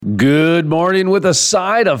Good morning with a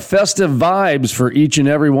side of festive vibes for each and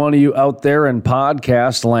every one of you out there in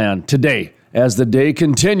podcast land. Today, as the day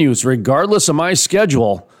continues, regardless of my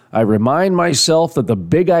schedule, I remind myself that the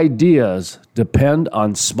big ideas depend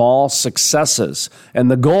on small successes, and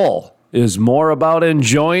the goal is more about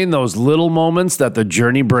enjoying those little moments that the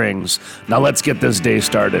journey brings. Now let's get this day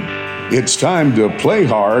started. It's time to play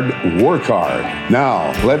hard, work hard.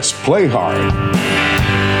 Now, let's play hard.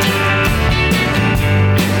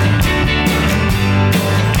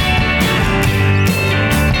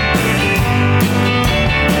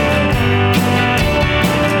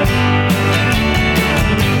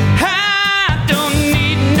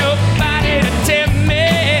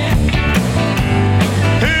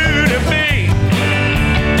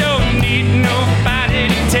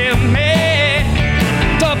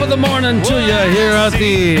 Morning to you here at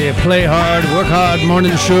the Play Hard, Work Hard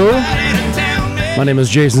morning show. My name is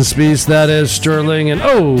Jason Spiess, that is Sterling, and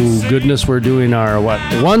oh goodness, we're doing our,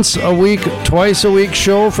 once a week, twice a week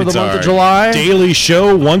show for the month of July? Daily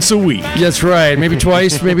show once a week. That's right, maybe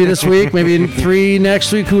twice, maybe this week, maybe 3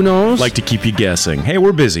 next week, who knows? Like to keep you guessing. Hey,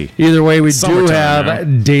 we're busy. Either way, we Summertime, do have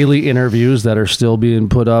right? daily interviews that are still being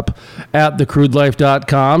put up at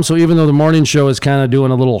thecrudelife.com, so even though the morning show is kind of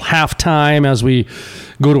doing a little halftime as we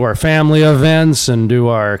go to our family events and do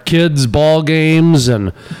our kids' ball games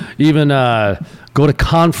and even go to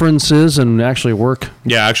conferences and actually work.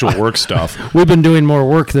 Yeah, actual work stuff. We've been doing more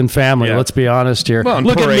work than family, Yeah. let's be honest here. Well,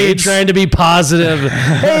 Look parades. at me trying to be positive.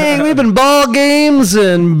 Hey, we've been ball games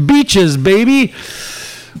and beaches, baby.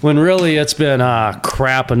 When really it's been,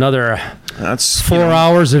 crap, another That's 4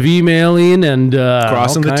 hours of emailing and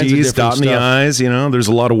crossing all the kinds of T's, different dotting the stuff. I's. You know, there's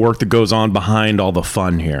a lot of work that goes on behind all the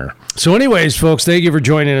fun here. So anyways, folks, thank you for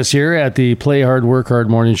joining us here at the Play Hard, Work Hard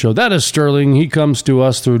morning show. That is Sterling. He comes to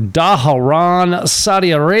us through Dhahran,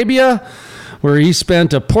 Saudi Arabia, where he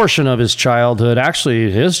spent a portion of his childhood,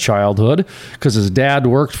 because his dad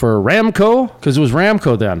worked for Aramco, because it was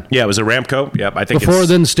Aramco then. Yeah, it was Aramco. Yep, I think Before it's,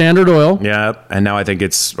 then, Standard Oil. Yeah, and now I think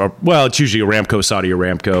it's usually Aramco, Saudi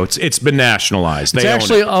Aramco. It's been nationalized. It's They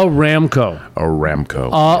actually own Aramco.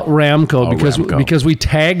 Aramco. Aramco, Aramco. because we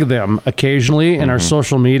tag them occasionally in our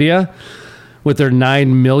social media with their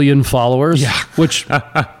 9 million followers, which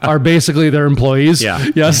are basically their employees. Yeah.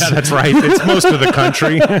 Yes. Yeah, that's right. It's most of the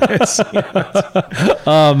country.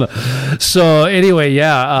 So anyway,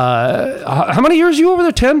 how many years are you over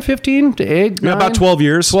there? 10, 15, 8, 9? About 12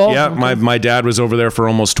 years. 12? Yeah, Okay. my dad was over there for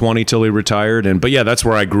almost 20 till he retired. But that's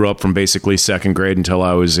where I grew up from basically second grade until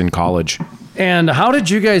I was in college. And how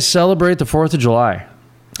did you guys celebrate the 4th of July?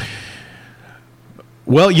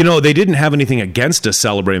 Well, they didn't have anything against us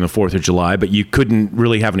celebrating the 4th of July, but you couldn't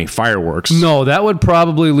really have any fireworks. No, that would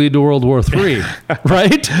probably lead to World War III,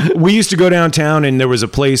 right? We used to go downtown, and there was a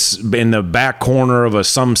place in the back corner of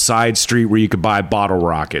some side street where you could buy bottle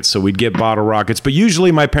rockets. So we'd get bottle rockets. But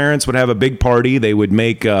usually my parents would have a big party. They would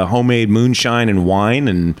make homemade moonshine and wine,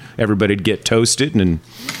 and everybody'd get toasted and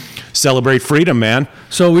celebrate freedom, man.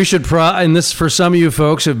 So we should, and this for some of you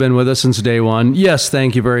folks who have been with us since day one, yes,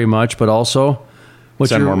 thank you very much, but also...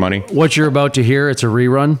 Send more money. What you're about to hear, it's a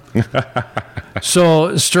rerun.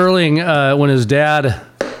 So Sterling,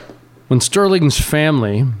 when Sterling's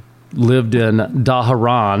family lived in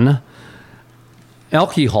Dhahran,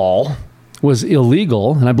 alcohol was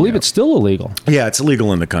illegal, and I believe it's still illegal. Yeah, it's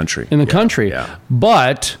illegal in the country. Yeah.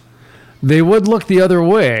 But they would look the other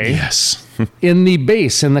way. Yes. In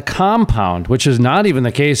the compound, which is not even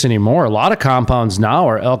the case anymore. A lot of compounds now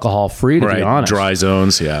are alcohol-free, to be honest. Dry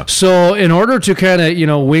zones, yeah. So in order to kind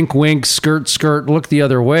of, wink, wink, skirt, skirt, look the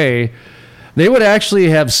other way, they would actually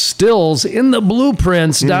have stills in the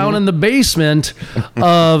blueprints down in the basement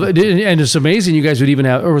of, and it's amazing you guys would even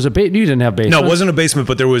have, or was it, you didn't have basement? No, it wasn't a basement,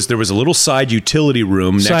 but there was a little side utility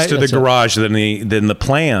room next to the garage. Then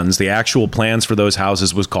the actual plans for those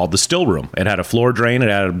houses was called the still room. It had a floor drain, it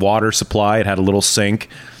had a water supply, it had a little sink.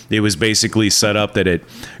 It was basically set up that it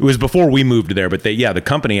was before we moved there, but the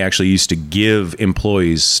company actually used to give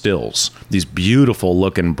employees stills, these beautiful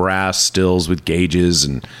looking brass stills with gauges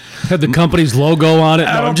and had the company's logo on it.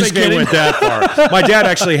 I don't think they went that far. My dad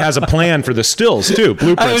actually has a plan for the stills too.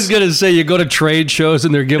 Blueprints. I was going to say, you go to trade shows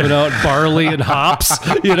and they're giving out barley and hops,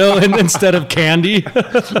 and instead of candy.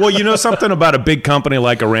 Well, something about a big company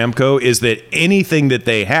like Aramco is that anything that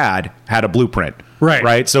they had a blueprint.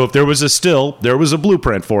 Right. So if there was a still, there was a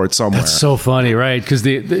blueprint for it somewhere. That's so funny, right? Because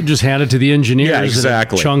they just hand it to the engineers. Yeah,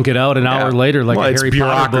 exactly. And chunk it out an hour later, like a Harry Potter book. It's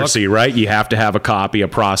bureaucracy, right? You have to have a copy, a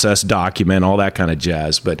process document, all that kind of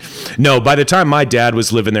jazz. But no, by the time my dad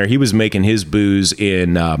was living there, he was making his booze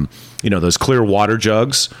in, those clear water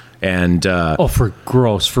jugs. And for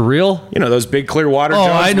real? Those big clear water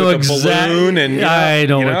jugs I know with a balloon, and I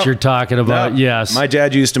know what you're talking about. No, yes, my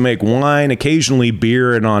dad used to make wine, occasionally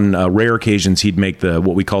beer, and on rare occasions he'd make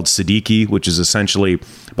what we called Siddiqui, which is essentially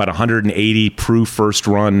about 180 proof first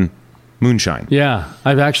run moonshine. Yeah,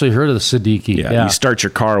 I've actually heard of the Siddiqui. Yeah, you start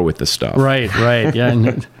your car with the stuff. Right. Yeah,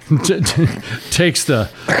 and takes the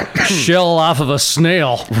shell off of a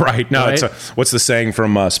snail. Right. No, right? What's the saying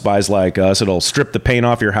from Spies Like Us? It'll strip the paint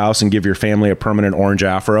off your house and give your family a permanent orange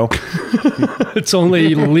afro. Its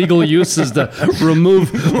only legal use is to remove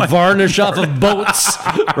varnish off of boats.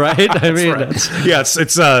 Right. I mean,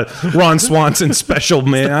 it's Ron Swanson's special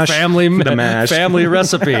mash. Family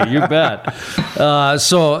recipe. You bet.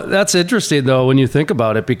 So that's interesting, though, when you think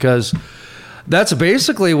about it, because that's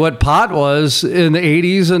basically what pot was in the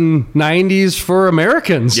 80s and 90s for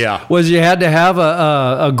Americans. Yeah. Was you had to have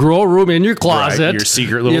a grow room in your closet. Right, your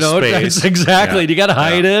secret little space. Exactly. Yeah. You got to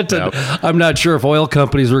hide it. And I'm not sure if oil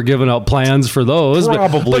companies were giving out plans for those.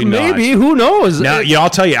 Probably but not. Maybe. Who knows? Now,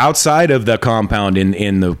 I'll tell you, outside of the compound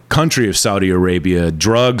in the country of Saudi Arabia,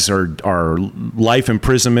 drugs are life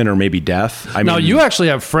imprisonment or maybe death. Now, you actually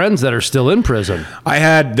have friends that are still in prison.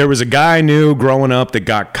 There was a guy I knew growing up that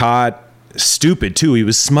got caught. Stupid too. He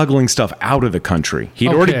was smuggling stuff out of the country.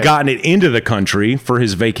 He'd already gotten it into the country for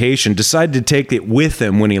his vacation, decided to take it with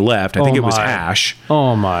him when he left. I think it was hash.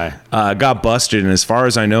 Oh my. Got busted, and as far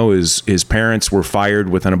as I know, his parents were fired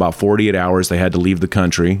within about 48 hours. They had to leave the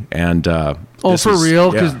country. And for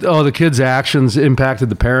real? Because the kid's actions impacted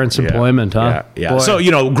the parents' employment, huh? Yeah. So,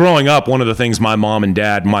 growing up, one of the things my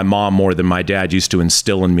mom more than my dad used to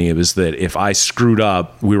instill in me was that if I screwed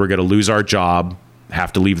up, we were going to lose our job,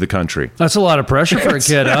 have to leave the country. That's a lot of pressure for a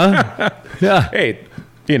kid, huh? Yeah. Hey,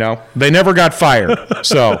 they never got fired.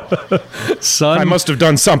 So, son, I must have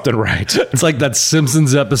done something right. It's like that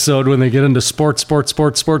Simpsons episode when they get into sports.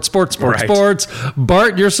 Right.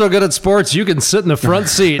 Bart, you're so good at sports, you can sit in the front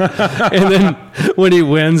seat. And then when he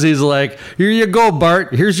wins, he's like, here you go,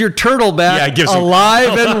 Bart. Here's your turtle back,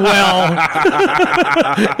 alive and well.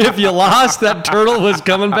 If you lost, that turtle was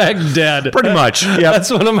coming back dead. Pretty much. Yeah, that's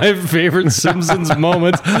one of my favorite Simpsons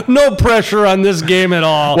moments. No pressure on this game at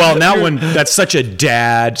all. Well, that's such a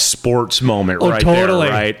dad sports moment totally.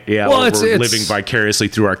 There, right? Yeah, well, we're living vicariously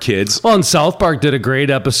through our kids. Well, and South Park did a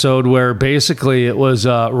great episode where basically it was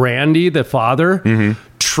Randy, the father,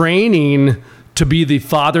 training to be the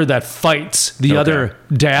father that fights the other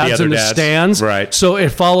dads in the stands. Right. So it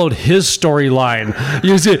followed his storyline.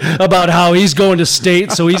 You see about how he's going to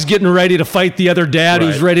state, so he's getting ready to fight the other dad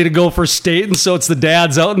who's ready to go for state, and so it's the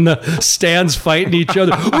dads out in the stands fighting each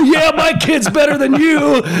other. Oh yeah, my kid's better than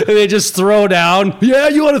you, and they just throw down. Yeah,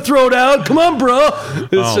 you want to throw down? Come on, bro.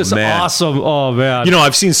 It's just awesome. Oh man.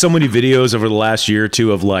 I've seen so many videos over the last year or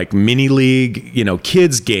two of like mini league,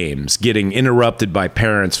 kids games getting interrupted by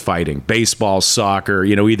parents fighting, baseball, soccer,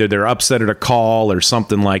 either they're upset at a call or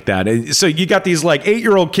something like that. So you got these like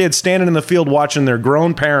 8-year-old kids standing in the field watching their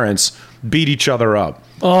grown parents beat each other up.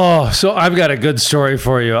 Oh, so I've got a good story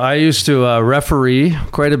for you. I used to referee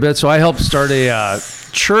quite a bit, so I helped start a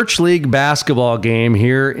church league basketball game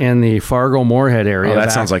here in the Fargo-Moorhead area. Oh,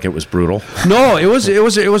 that sounds like it was brutal. No, it was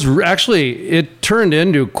actually, it turned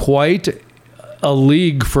into quite a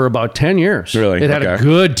league for about 10 years. Really? It had a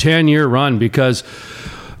good 10-year run because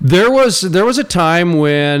there was a time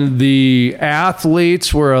when the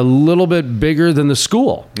athletes were a little bit bigger than the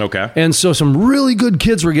school. Okay. And so some really good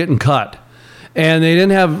kids were getting cut. And they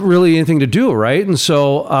didn't have really anything to do, right? And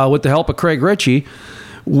so with the help of Craig Ritchie,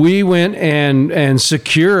 we went and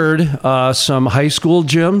secured some high school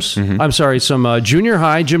gyms. Mm-hmm. I'm sorry, some junior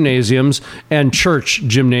high gymnasiums and church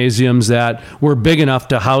gymnasiums that were big enough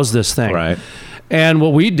to house this thing. Right. And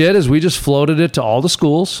what we did is we just floated it to all the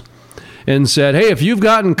schools and said, hey, if you've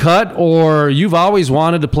gotten cut or you've always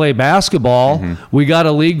wanted to play basketball, we got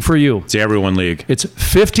a league for you. It's the Everyone League. It's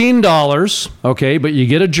 $15, okay, but you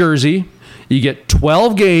get a jersey, you get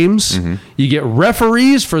 12 games, you get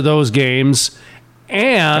referees for those games,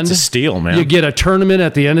 and that's a steal, man. You get a tournament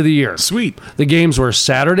at the end of the year. Sweet. The games were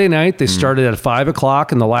Saturday night. They started at 5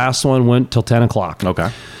 o'clock, and the last one went till 10 o'clock.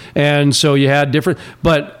 Okay. And so you had different,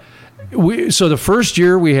 but... So the first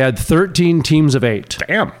year we had 13 teams of 8.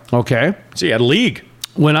 Damn. Okay. So you had a league.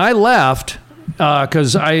 When I left,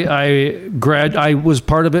 because I was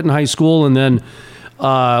part of it in high school, and then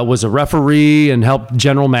was a referee and helped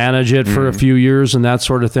general manage it for a few years and that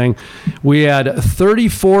sort of thing. We had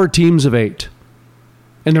 34 teams of 8,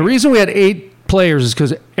 and the reason we had 8 players is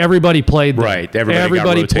because everybody played them. Right. Everybody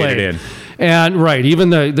got rotated in. And even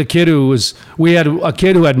the kid we had a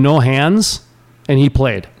kid who had no hands, and he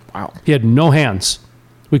played. Wow. He had no hands.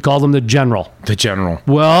 We called him the General. The General.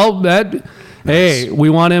 Well, hey, we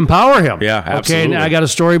want to empower him. Yeah, absolutely. Okay, and I got a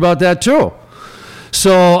story about that too.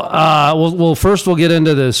 So, we'll get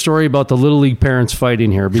into the story about the Little League parents fighting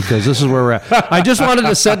here, because this is where we're at. I just wanted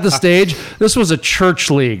to set the stage. This was a church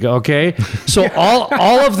league, okay? So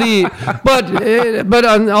all of the, but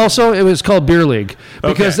also it was called beer league,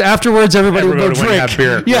 because afterwards everybody would go drink. Have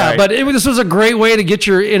beer, yeah, right. but this was a great way to get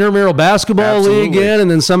your intramural basketball league in, and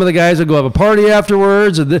then some of the guys would go have a party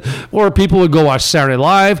afterwards, or people would go watch Saturday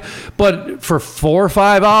Live. But for 4 or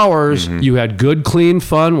 5 hours, you had good, clean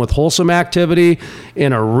fun with wholesome activity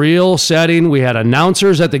in a real setting. We had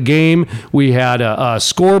announcers at the game. We had a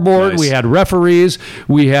scoreboard. Nice. We had referees.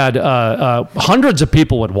 We had hundreds of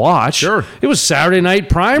people would watch. Sure. It was Saturday night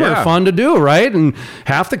primer, Yeah. fun to do, right? And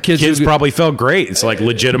half the kids Probably felt great. It's like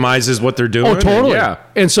legitimizes what they're doing. Oh, totally.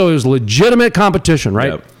 And so it was legitimate competition,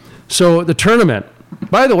 right? Yep. So the tournament,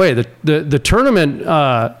 by the way, the tournament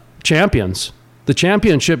champions, the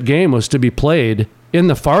championship game was to be played in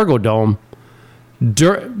the Fargo Dome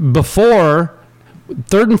before,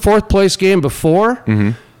 third and fourth place game before,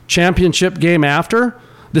 championship game after.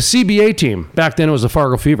 The CBA team, back then it was the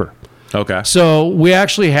Fargo Fever. Okay. So we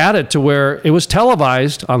actually had it to where it was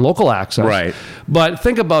televised on local access. Right. But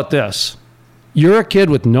think about this. You're a kid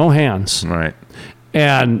with no hands. Right.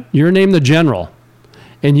 And you're named the General.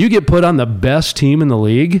 And you get put on the best team in the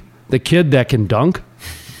league, the kid that can dunk.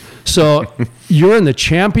 So you're in the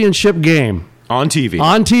championship game. On TV.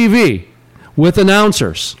 On TV with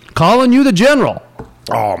announcers calling you the General.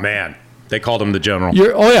 Oh, man. They called him the General.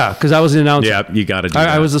 Because I was the announcer. Yeah, you got to do that.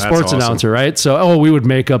 I was the That's sports awesome. announcer, right? So, we would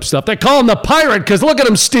make up stuff. They call him the Pirate because look at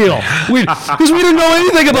him steal. Because we didn't know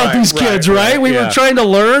anything about these kids, right? We were trying to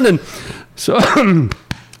learn, and so,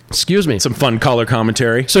 excuse me. Some fun color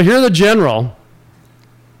commentary. So here the General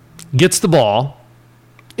gets the ball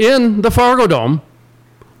in the Fargo Dome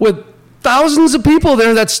with thousands of people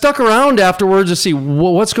there that stuck around afterwards to see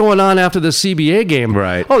what's going on after the CBA game.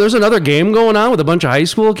 Right. Oh, there's another game going on with a bunch of high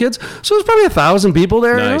school kids. So there's probably 1,000 people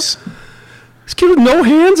there. Nice. You know? This kid with no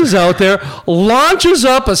hands is out there, launches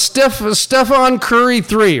up a Stephen Curry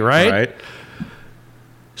 3, right? Right.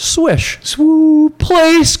 Swish. Swoop.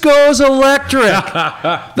 Place goes electric.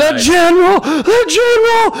 The General.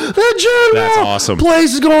 That's awesome.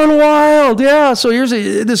 Place is going wild. Yeah. So here's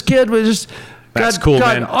this kid was just That's cool,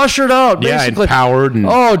 man. ushered out, basically. Yeah, empowered.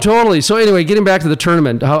 Oh, totally. So anyway, getting back to the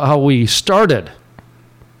tournament, how we started.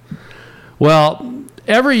 Well,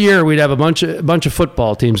 every year we'd have a bunch of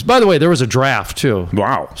football teams. By the way, there was a draft too.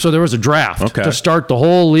 Wow. So there was a draft to start the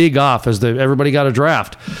whole league off as everybody got a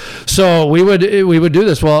draft. So we would do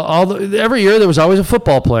this. Well, every year there was always a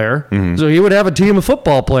football player. Mm-hmm. So he would have a team of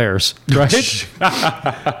football players, right?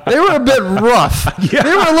 They were a bit rough. Yeah.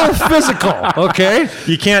 They were a little physical, okay?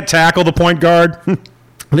 You can't tackle the point guard.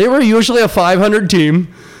 They were usually a 500 team.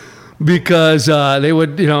 Because they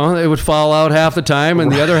would fall out half the time,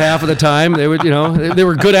 and the other half of the time they would, they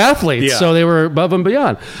were good athletes, so they were above and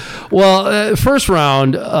beyond. Well, first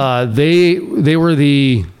round, they were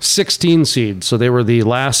the 16 seed, so they were the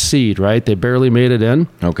last seed, right? They barely made it in.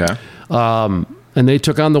 Okay. And they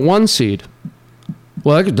took on the 1 seed.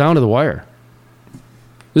 Well, that got down to the wire.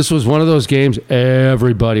 This was one of those games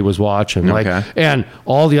everybody was watching, and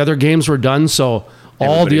all the other games were done, so.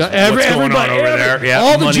 What's going on over there? Yeah,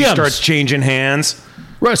 all the money gyms starts changing hands.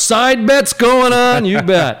 Side bets going on, you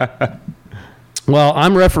bet. Well,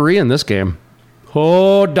 I'm refereeing this game.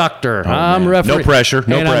 Oh, doctor, I'm refereeing. No pressure.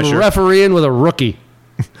 No pressure. I'm refereeing with a rookie.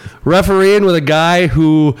 Refereeing with a guy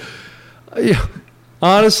who,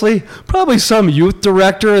 honestly, probably some youth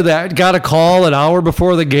director that got a call an hour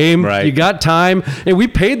before the game. Right. You got time, and we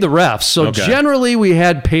paid the refs. So generally, we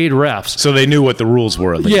had paid refs. So they knew what the rules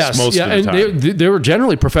were at least most of the time. They were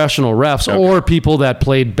generally professional refs or people that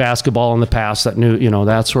played basketball in the past that knew,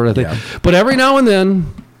 that sort of thing. Yeah. But every now and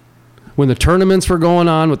then, when the tournaments were going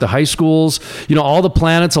on with the high schools, all the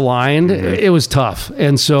planets aligned, it was tough.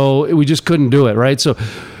 And so we just couldn't do it, right? So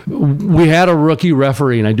we had a rookie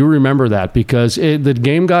referee, and I do remember that because the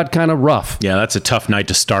game got kind of rough. Yeah, that's a tough night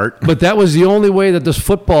to start. But that was the only way that this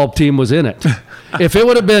football team was in it. If it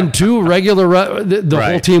would have been 2 regular, the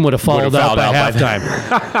whole team would have fouled out by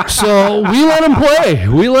halftime. So we let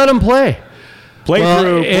them play.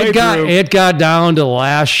 It got down to the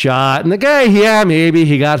last shot, and the guy, maybe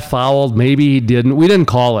he got fouled, maybe he didn't. We didn't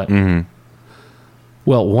call it. Mm-hmm.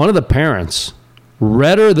 Well, one of the parents,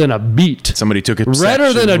 redder than a beet. Somebody took it.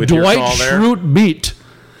 Redder than a Dwight Schrute beet.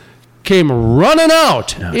 Came running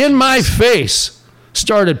out in my face.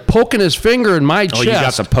 started poking his finger in my chest. Oh, you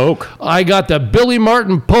got the poke. I got the Billy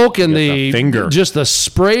Martin poke and the finger. Just the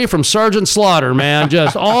spray from Sergeant Slaughter, man.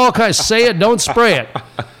 Just all kinds. Say it, don't spray it.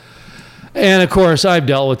 And, of course, I've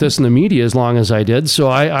dealt with this in the media as long as I did, so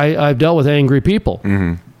I've dealt with angry people.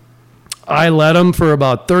 Mm-hmm. I let them for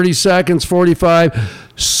about 30 seconds,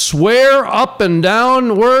 45, swear up and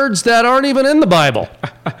down words that aren't even in the Bible,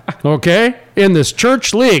 okay, in this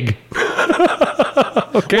church league.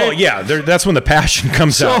 Okay. Well, yeah, that's when the passion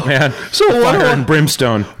comes out, man. So fire and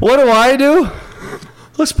brimstone. What do?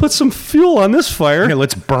 Let's put some fuel on this fire. Here,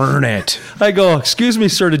 let's burn it. I go, excuse me,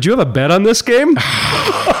 sir, did you have a bet on this game?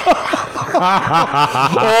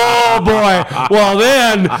 Oh, boy. Well,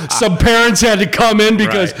 then some parents had to come in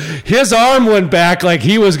because his arm went back like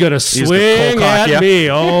he was going to swing at me.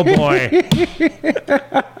 Oh, boy.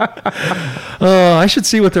 I should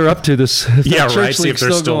see what they're up to. This church see if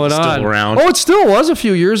they're still around. Oh, it still was a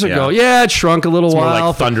few years ago. Yeah, it shrunk a little while.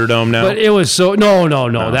 More like Thunderdome now. But it was so...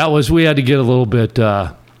 No. That was... We had to get a little bit...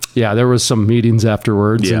 there was some meetings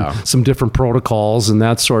afterwards and some different protocols and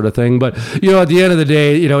that sort of thing. But, at the end of the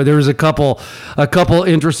day, there was a couple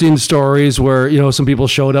interesting stories where, some people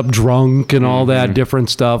showed up drunk and all that different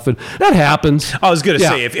stuff. And that happens. I was going to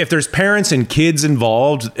say, if there's parents and kids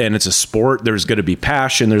involved and it's a sport, there's going to be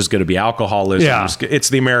passion, there's going to be alcoholism. Yeah. It's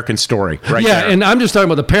the American story right there. Yeah, and I'm just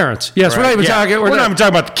talking about the parents. Yes, we're not even talking... We're not even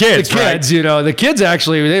talking about the kids, The kids, the kids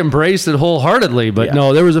actually, they embraced it wholeheartedly. But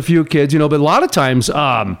no, there was a few kids, but a lot of times...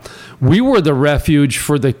 we were the refuge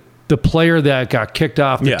for the player that got kicked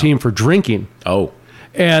off the team for drinking. Oh.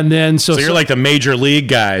 And then so you're like the major league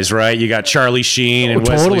guys, right? You got Charlie Sheen and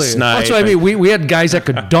Wesley Snipes. That's what I mean. We had guys that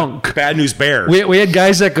could dunk. Bad News Bears. We had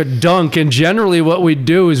guys that could dunk, and generally what we'd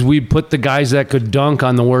do is we'd put the guys that could dunk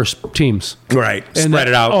on the worst teams. Right. Spread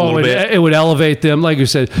it out a little bit. It would elevate them. Like you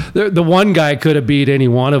said, the one guy could have beat any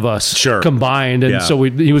one of us combined, and so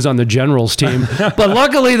he was on the Generals team. But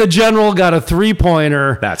luckily the General got a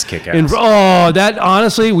 3-pointer. That's kick-ass. That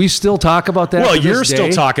honestly, we still talk about that. Well, you're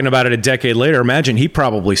still talking about it a decade later. Imagine he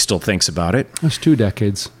probably still thinks about it. That's 2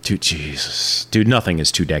 decades. Jesus. Dude, nothing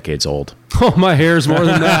is 2 decades old. Oh, my hair's more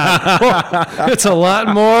than that. It's a lot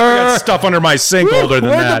more. I got stuff under my sink older than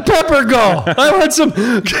that. Where'd the pepper go? I want some...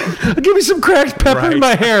 Give me some cracked pepper in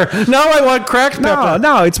my hair. Now I want cracked pepper.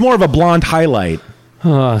 No, it's more of a blonde highlight.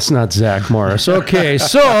 Oh, it's not Zach Morris. Okay,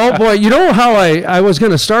 so, boy, you know how I was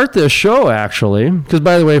going to start this show, actually? Because,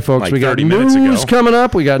 by the way, folks, we got news coming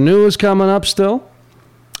up. We got news coming up still.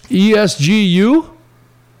 ESGU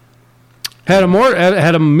had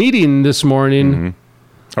a meeting this morning. Mm-hmm.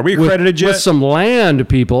 Are we accredited yet? With some land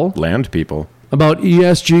people. About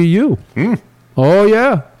ESGU. Mm. Oh,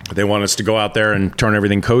 yeah. They want us to go out there and turn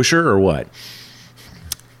everything kosher or what?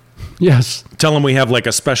 Yes. Tell them we have like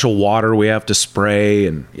a special water we have to spray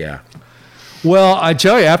and Well, I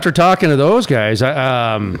tell you, after talking to those guys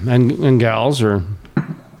and gals or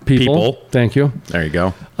people. Thank you. There you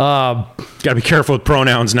go. Got to be careful with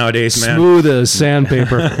pronouns nowadays, man. Smooth as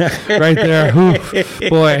sandpaper. Right there. Oof.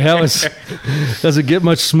 Boy, doesn't get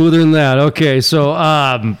much smoother than that. Okay,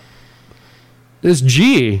 so this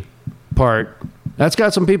G part, that's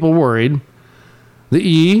got some people worried. The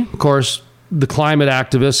E, of course, the climate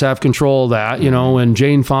activists have control of that. When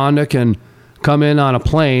Jane Fonda can come in on a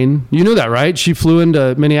plane. You knew that, right? She flew into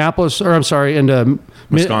into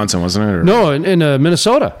Wisconsin, wasn't it? Or? No, into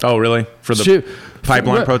Minnesota. Oh, really? For the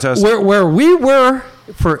pipeline protest? Where we were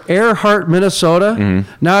for Earhart, Minnesota,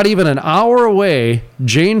 not even an hour away,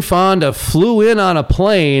 Jane Fonda flew in on a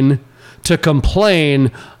plane to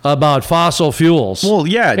complain about fossil fuels. Well,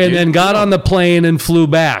 yeah. And then got on the plane and flew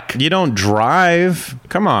back. You don't drive.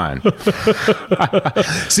 Come on.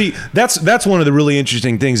 See, that's one of the really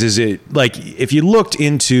interesting things is if you looked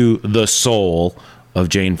into the soul of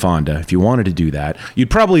Jane Fonda, if you wanted to do that,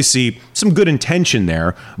 you'd probably see some good intention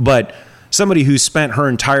there, but somebody who spent her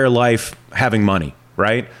entire life having money,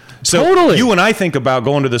 right? So totally. You and I think about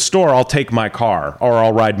going to the store, I'll take my car or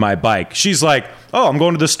I'll ride my bike. She's like, oh, I'm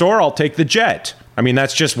going to the store, I'll take the jet. I mean,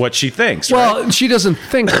 that's just what she thinks, Well, she doesn't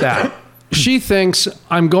think that. She thinks,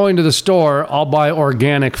 I'm going to the store, I'll buy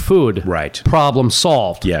organic food. Right. Problem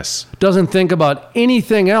solved. Yes. Doesn't think about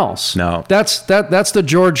anything else. No. That's the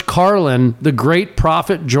George Carlin, the great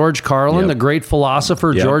prophet George Carlin, the great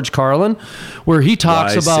philosopher George Carlin, where he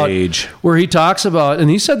talks about, and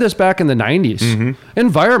he said this back in the 90s,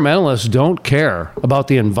 environmentalists don't care about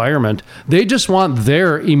the environment. They just want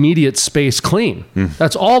their immediate space clean.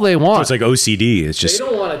 That's all they want. So it's like OCD. It's just... They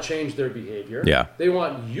don't want to change their behavior. Yeah. They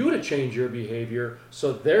want you to change your behavior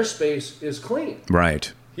so their space is clean.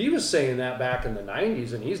 Right. He was saying that back in the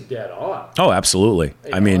 90s, and he's dead on. Oh, absolutely.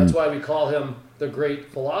 I mean... That's why we call him the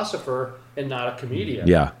great philosopher and not a comedian.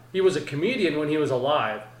 Yeah. He was a comedian when he was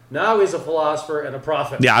alive. Now he's a philosopher and a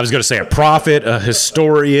prophet. Yeah, I was going to say a prophet, a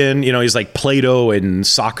historian. He's like Plato and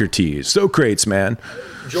Socrates. Socrates, man.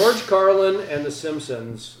 George Carlin and The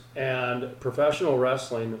Simpsons and professional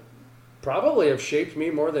wrestling probably have shaped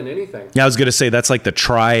me more than anything. Yeah, I was going to say that's like the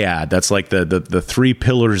triad. That's like the three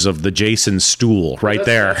pillars of the Jason stool right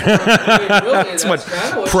there. That's what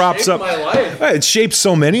props up my life. It shapes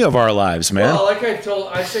so many of our lives, man. Well, like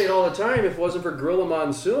I say it all the time. If it wasn't for Gorilla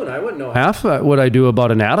Monsoon, I wouldn't know half what I do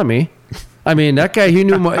about anatomy. I mean, that guy, he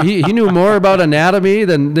knew he knew more about anatomy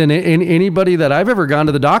than anybody that I've ever gone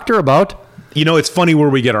to the doctor about. It's funny where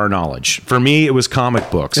we get our knowledge. For me, it was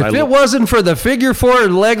comic books. If it wasn't for the figure four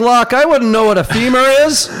leg lock, I wouldn't know what a femur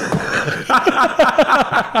is.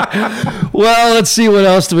 Well, let's see what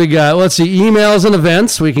else do we got. Let's see, emails and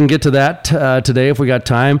events. We can get to that today if we got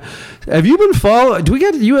time. Have you been following? Do we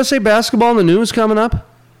get USA basketball in the news coming up?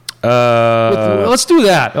 Let's do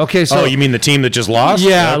that. Okay. So, you mean the team that just lost?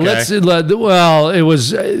 Yeah. Okay.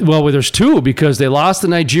 There's two because they lost to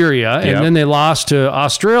Nigeria and then they lost to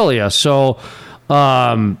Australia. So,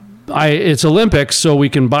 it's Olympics, so we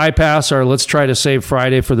can bypass our. Let's try to save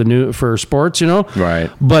Friday for sports.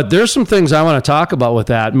 Right. But there's some things I want to talk about with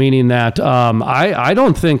that, meaning that I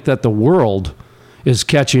don't think that the world is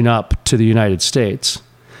catching up to the United States.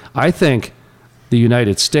 I think the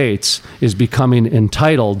United States is becoming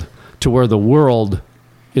entitled to where the world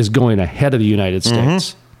is going ahead of the United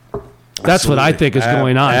States. That's what I think is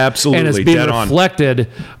going on. Absolutely. And it's being reflected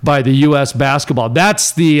by the U.S. basketball.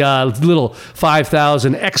 That's the little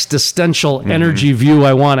 5,000 existential energy view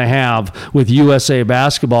I want to have with USA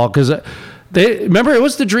basketball because remember, it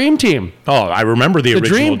was the Dream Team. Oh, I remember the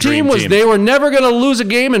original Dream Team. They were never going to lose a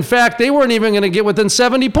game. In fact, they weren't even going to get within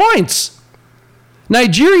 70 points.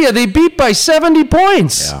 Nigeria, they beat by 70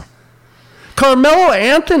 points. Yeah. Carmelo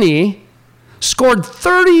Anthony scored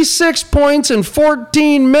 36 points in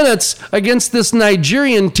 14 minutes against this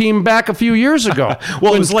Nigerian team back a few years ago.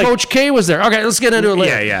 Well, when it was like Coach K was there. Okay, let's get into it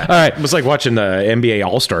later. Yeah. All right. It was like watching the NBA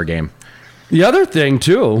All-Star game. The other thing,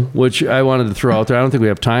 too, which I wanted to throw out there, I don't think we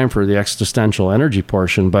have time for the existential energy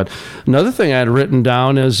portion, but another thing I had written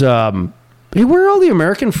down is, hey, where are all the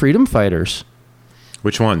American freedom fighters?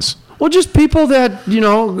 Which ones? Well, just people that,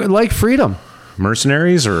 like freedom.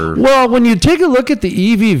 Mercenaries or? Well, when you take a look at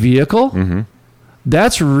the EV vehicle,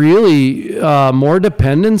 that's really more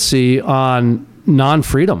dependency on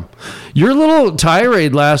non-freedom. Your little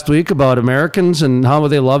tirade last week about Americans and how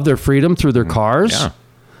they love their freedom through their cars,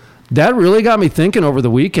 that really got me thinking over the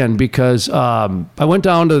weekend because I went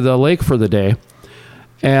down to the lake for the day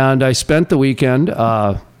and I spent the weekend,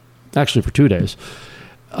 actually for 2 days,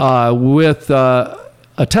 with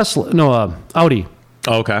Audi.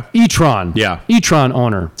 Oh, okay. e-tron. Yeah. e-tron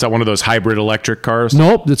owner. Is that one of those hybrid electric cars?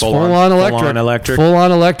 Nope, it's full-on electric. Full-on electric?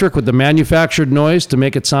 Full-on electric with the manufactured noise to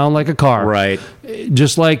make it sound like a car. Right.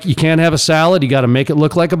 Just like you can't have a salad, you got to make it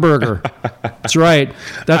look like a burger. That's right.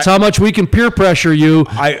 That's how much we can peer pressure you.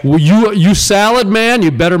 You salad man, you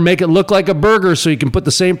better make it look like a burger so you can put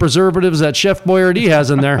the same preservatives that Chef Boyardee has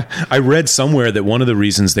in there. I read somewhere that one of the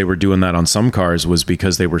reasons they were doing that on some cars was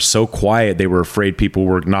because they were so quiet, they were afraid people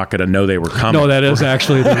were not going to know they were coming. No, that is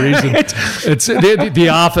actually the reason. It's the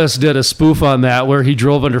Office did a spoof on that where he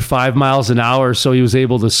drove under 5 miles an hour, so he was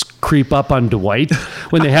able to creep up on Dwight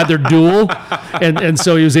when they had their duel, and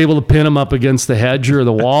so he was able to pin him up against the hedge or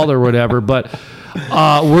the wall or whatever. But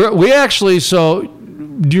we actually, so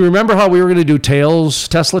do you remember how we were going to do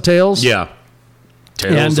Tesla Tales? Yeah,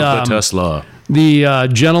 Tales of the Tesla. The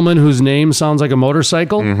gentleman whose name sounds like a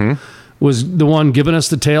motorcycle was the one giving us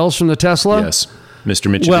the tales from the Tesla. Yes, Mr.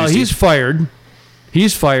 Mitsubishi. Well, he's fired.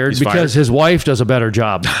 He's fired because his wife does a better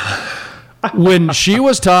job. When she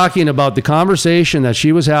was talking about the conversation that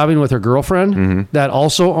she was having with her girlfriend that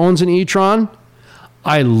also owns an e-tron,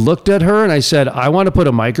 I looked at her and I said, I want to put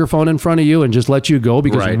a microphone in front of you and just let you go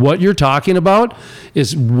because what you're talking about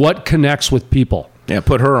is what connects with people. Yeah,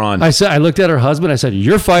 put her on. I looked at her husband. I said,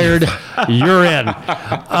 you're fired. You're in.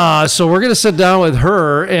 So we're going to sit down with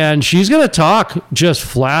her and she's going to talk just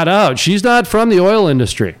flat out. She's not from the oil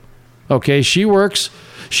industry. Okay, she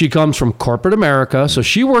comes from corporate America. So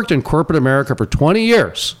she worked in corporate America for 20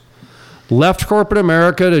 years. Left corporate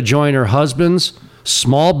America to join her husband's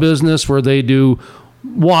small business where they do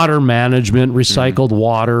water management, recycled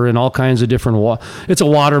water, and all kinds of different it's a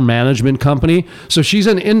water management company. So she's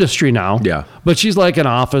in industry now. Yeah. But she's like an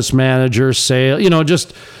office manager,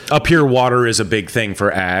 just up here, water is a big thing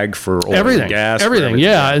for ag, for oil everything, and gas. everything.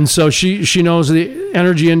 Yeah. And so she knows the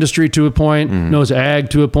energy industry to a point, knows ag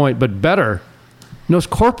to a point, but better, knows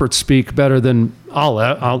corporate speak better than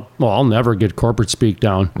I'll never get corporate speak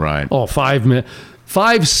down. Right. Oh, 5 minutes.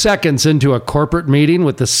 5 seconds into a corporate meeting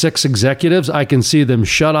with the 6 executives, I can see them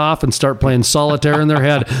shut off and start playing solitaire in their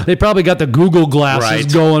head. They probably got the Google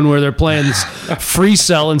glasses going where they're playing free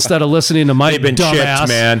cell instead of listening to Mike. They've been chipped,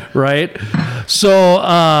 man. Right? So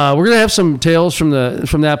we're going to have some tales from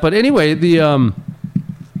that. But anyway, the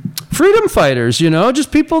freedom fighters,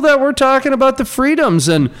 just people that were talking about the freedoms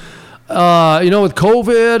and, with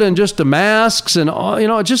COVID and just the masks and,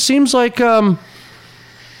 it just seems like...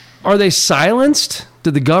 Are they silenced?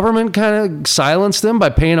 Did the government kind of silence them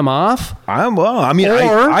by paying them off?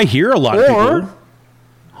 I hear a lot of people.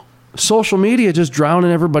 Social media just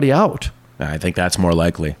drowning everybody out. I think that's more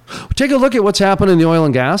likely. Take a look at what's happened in the oil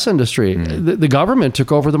and gas industry. Mm-hmm. The government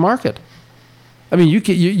took over the market. I mean,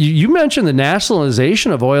 you mentioned the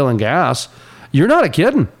nationalization of oil and gas. You're not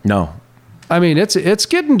kidding. No. I mean, it's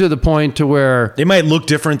getting to the point to where it might look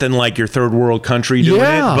different than like your third world country doing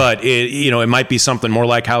it, but it might be something more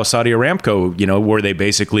like how Saudi Aramco, where they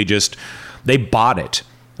basically they bought it.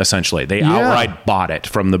 Essentially, they outright bought it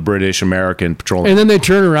from the British American Petroleum. And then they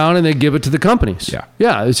turn around and they give it to the companies.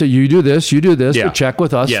 Yeah. So you do this, but check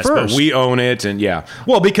with us first. But we own it, and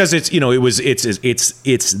well, because it's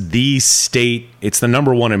it's the state, it's the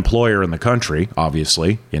number one employer in the country,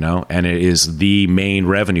 obviously, and it is the main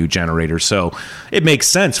revenue generator. So it makes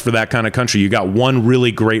sense for that kind of country. You got one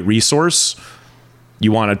really great resource.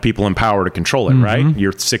 You wanted people in power to control it, right?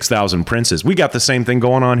 Your 6,000 princes. We got the same thing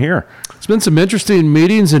going on here. It's been some interesting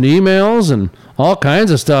meetings and emails and all kinds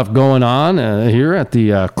of stuff going on here at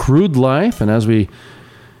the Crude Life. And as we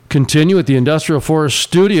continue at the Industrial Forest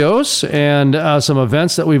Studios and some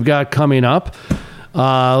events that we've got coming up.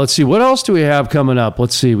 Let's see, what else do we have coming up?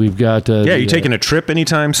 Let's see, we've got... you taking a trip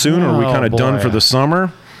anytime soon, or are we kind of done for the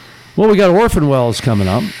summer? Well, we got Orphan Wells coming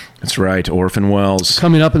up. That's right, Orphan Wells.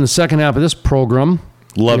 Coming up in the second half of this program.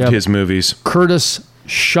 Loved his movies. Curtis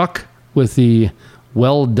Shuck with the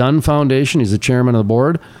Well Done Foundation. He's the chairman of the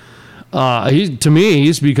board.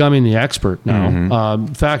 He's becoming the expert now. Mm-hmm.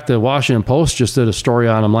 In fact, the Washington Post just did a story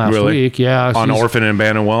on him last week. Yeah, on orphan and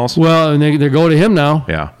abandoned wells. Well, and they go to him now.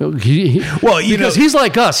 Yeah. Because he's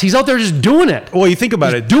like us. He's out there just doing it. Well, you think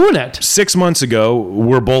about doing it. 6 months ago,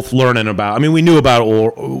 we're both learning about. I mean, we knew about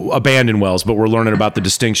abandoned wells, but we're learning about the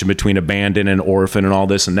distinction between abandoned and orphan and all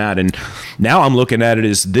this and that. And now I'm looking at it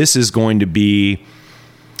as this is going to be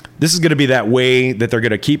that way that they're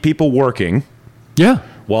going to keep people working. Yeah.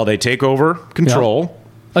 While they take over control.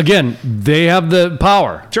 Yeah. Again, they have the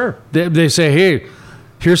power. Sure. They say, hey,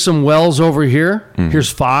 here's some wells over here. Mm-hmm. Here's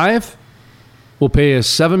 5. We'll pay you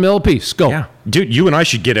 $7 million a piece. Go. Yeah. Dude, you and I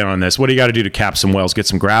should get in on this. What do you got to do to cap some wells? Get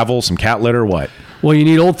some gravel, some cat litter, what? Well, you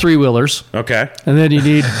need old 3-wheelers. Okay. And then you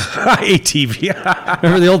need... ATV.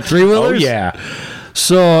 Remember the old 3-wheelers? Oh, yeah.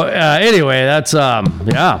 So, anyway, that's...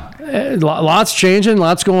 lots changing,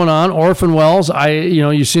 lots going on. Orphan wells,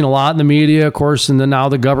 you've seen a lot in the media, of course, and then now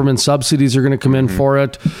the government subsidies are going to come in for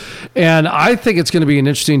it. And I think it's going to be an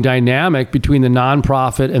interesting dynamic between the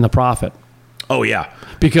nonprofit and the profit. Oh, yeah.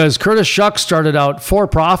 Because Curtis Shuck started out for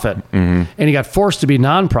profit, and he got forced to be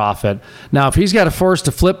nonprofit. Now, if he's got to force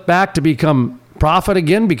to flip back to become profit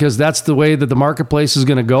again, because that's the way that the marketplace is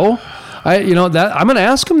going to go, I'm going to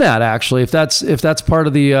ask him that, actually, if that's part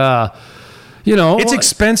of the... it's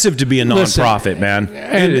expensive to be a nonprofit, man.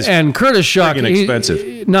 And Curtis Shuck,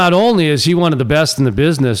 expensive. Not only is he one of the best in the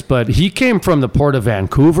business, but he came from the Port of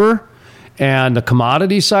Vancouver and the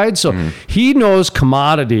commodity side. So he knows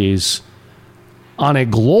commodities on a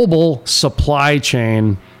global supply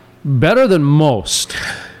chain better than most.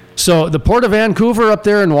 So the Port of Vancouver up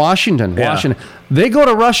there in Washington, they go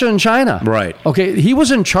to Russia and China. Right. Okay, he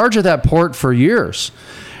was in charge of that port for years.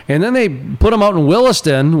 And then they put him out in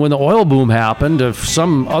Williston when the oil boom happened of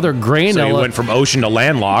some other grain. So he went from ocean to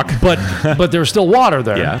landlocked. But there's still water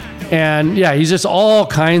there. Yeah. And he's just all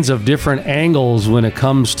kinds of different angles when it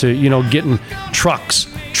comes to, getting trucks,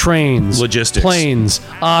 trains, logistics, planes,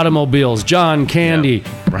 automobiles, John Candy,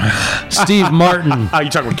 Steve Martin. You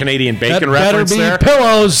talking about Canadian bacon reference there? Better be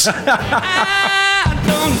pillows. I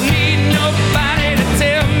don't need nobody to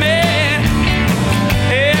tell me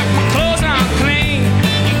if my clothes aren't clean.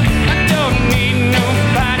 I don't need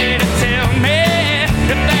nobody to tell me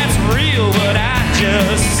if that's real what I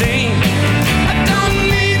just seen. I don't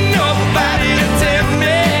need nobody to tell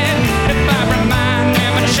me if I remind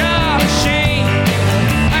them of Charlie Sheen.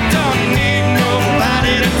 I don't need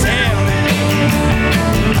nobody to tell me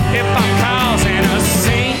if I'm causing a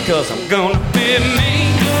scene, 'cause I'm gonna be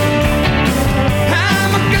mean.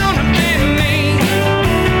 I'm gonna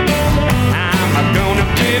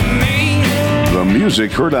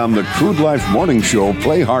music heard on the Crude Life Morning Show,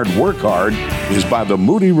 Play Hard, Work Hard, is by the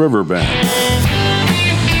Moody River Band.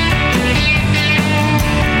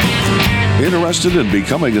 Interested in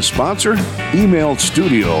becoming a sponsor? Email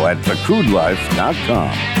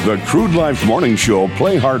studio@thecrudelife.com. The Crude Life Morning Show,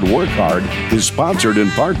 Play Hard, Work Hard, is sponsored in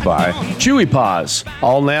part by Chewy Paws,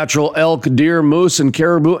 all natural elk, deer, moose, and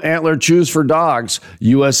caribou antler chews for dogs.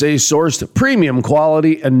 USA sourced, premium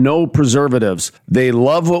quality, and no preservatives. They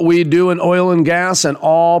love what we do in oil and gas, and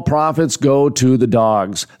all profits go to the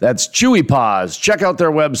dogs. That's Chewy Paws. Check out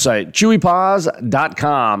their website,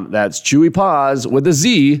 chewypaws.com. That's Chewy Paws with a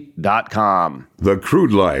Z.com. The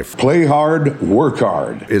Crude Life, Play Hard, Work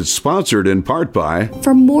Hard, is sponsored in part by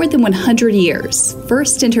For more than 100 years,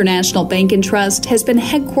 First International Bank and Trust has been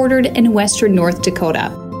headquartered in western North Dakota,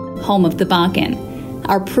 home of the Bakken.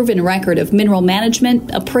 Our proven record of mineral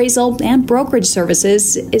management, appraisal, and brokerage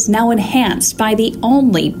services is now enhanced by the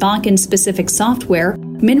only Bakken-specific software,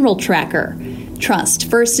 Mineral Tracker. Trust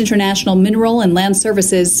First International Mineral and Land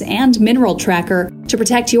Services and Mineral Tracker to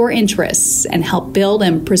protect your interests and help build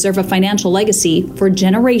and preserve a financial legacy for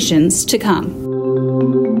generations to come.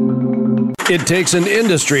 It takes an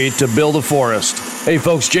industry to build a forest. Hey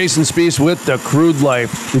folks, Jason Spiess with The Crude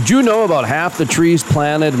Life. Did you know about half the trees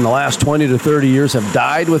planted in the last 20 to 30 years have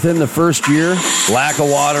died within the first year? Lack of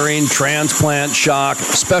watering, transplant shock,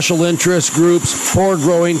 special interest groups, poor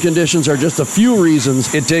growing conditions are just a few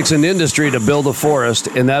reasons it takes an industry to build a forest,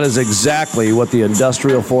 and that is exactly what the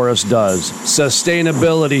industrial forest does.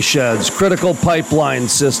 Sustainability sheds, critical pipeline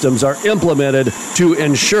systems are implemented to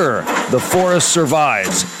ensure the forest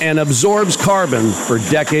survives and absorbs carbon for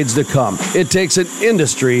decades to come. It takes an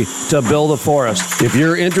industry to build a forest. If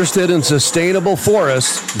you're interested in sustainable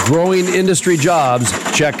forests, growing industry jobs,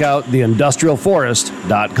 check out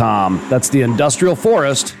theindustrialforest.com. That's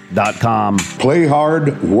theindustrialforest.com. Play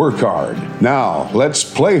Hard, Work Hard. Now, let's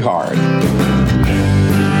play hard.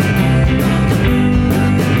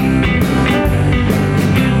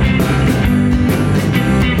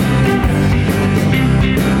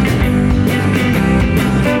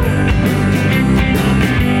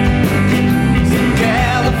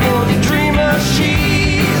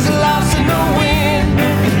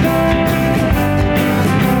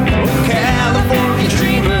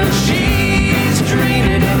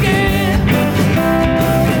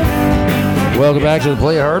 Welcome back to the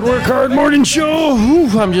Play Hard, Work Hard morning show.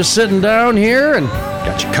 I'm just sitting down here and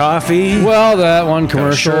got your coffee. Well, that one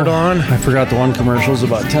commercial. Got a shirt on. I forgot the one commercial is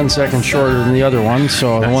about 10 seconds shorter than the other one.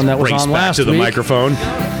 So the one that was on last week. To the week. microphone.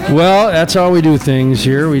 Well, that's how we do things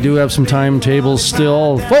here. We do have some timetables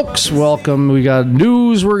still. Folks, welcome. We got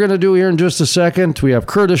news we're going to do here in just a second. We have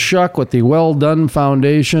Curtis Shuck with the Well Done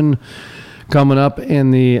Foundation coming up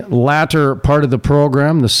in the latter part of the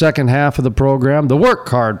program, the second half of the program, the work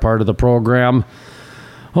hard part of the program.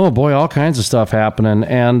 Oh, boy, all kinds of stuff happening.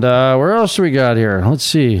 And where else do we got here? Let's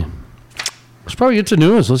see. Let's probably get to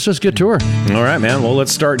news. Let's just get to her. All right, man. Well,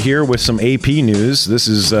 let's start here with some AP news. This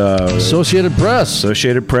is Associated Press.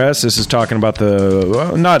 Associated Press. This is talking about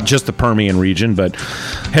not just the Permian region, but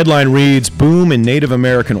headline reads, Boom in Native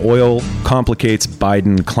American Oil Complicates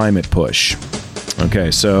Biden Climate Push.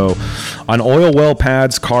 Okay, so on oil well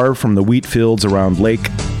pads carved from the wheat fields around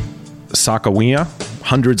Lake Sakawina,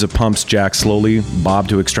 hundreds of pumps jack slowly bob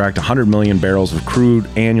to extract 100 million barrels of crude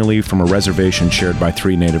annually from a reservation shared by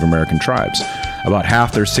 3 Native American tribes. About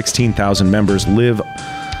half their 16,000 members live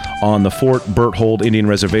on the Fort Berthold Indian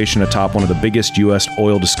Reservation atop one of the biggest U.S.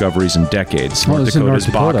 oil discoveries in decades, North Dakota's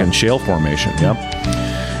Bakken Shale Formation. Yep.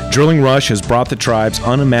 Drilling rush has brought the tribes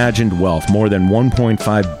unimagined wealth, more than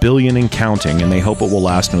 $1.5 billion and counting, and they hope it will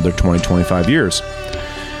last another 20-25 years.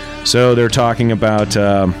 So they're talking about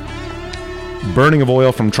burning of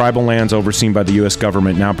oil from tribal lands overseen by the U.S.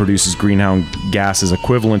 government now produces greenhouse gases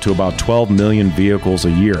equivalent to about 12 million vehicles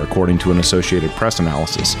a year, according to an Associated Press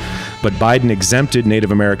analysis. But Biden exempted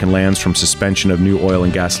Native American lands from suspension of new oil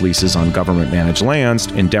and gas leases on government-managed lands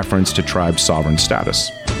in deference to tribe sovereign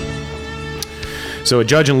status. So a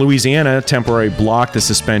judge in Louisiana temporarily blocked the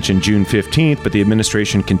suspension June 15th, but the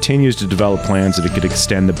administration continues to develop plans that it could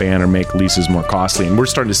extend the ban or make leases more costly. And we're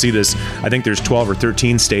starting to see this. I think there's 12 or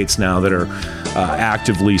 13 states now that are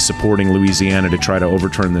actively supporting Louisiana to try to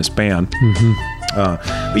overturn this ban. Mm-hmm.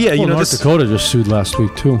 But yeah, North Dakota just sued last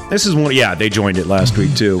week too. This is one. Yeah, they joined it last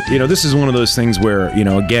week too. This is one of those things where,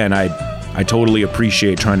 again, I totally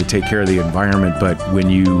appreciate trying to take care of the environment, but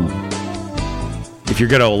if you're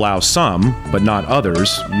going to allow some, but not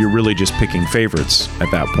others, you're really just picking favorites at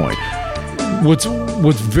that point. What's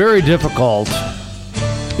very difficult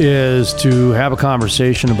is to have a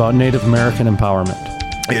conversation about Native American empowerment.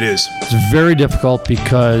 It is. It's very difficult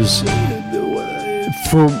because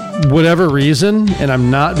for whatever reason, and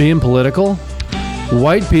I'm not being political,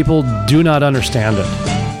 white people do not understand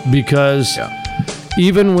it. Because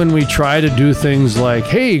even when we try to do things like,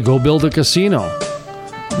 hey, go build a casino,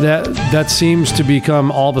 that seems to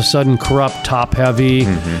become all of a sudden corrupt, top-heavy.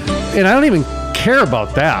 Mm-hmm. And I don't even care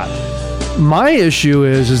about that. My issue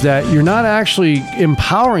is that you're not actually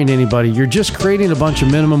empowering anybody. You're just creating a bunch of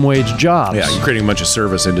minimum wage jobs. Yeah, you're creating a bunch of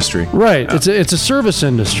service industry. Right. Yeah. It's a service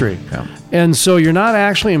industry. Yeah. And so you're not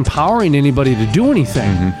actually empowering anybody to do anything.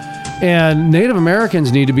 Mm-hmm. And Native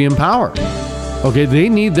Americans need to be empowered. Okay, they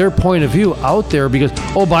need their point of view out there because,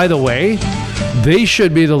 oh, by the way, they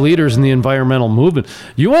should be the leaders in the environmental movement.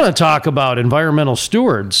 You want to talk about environmental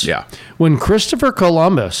stewards. Yeah. When Christopher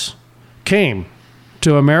Columbus came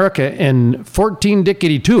to America in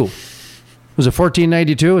 1492. Was it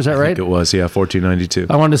 1492? Is that right? I think it was, yeah, 1492.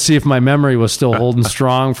 I wanted to see if my memory was still holding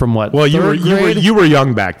strong from what? Well, you were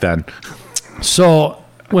young back then. So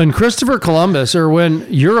when Christopher Columbus, or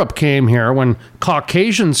when Europe came here, when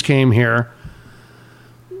Caucasians came here,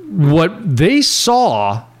 what they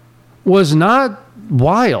saw was not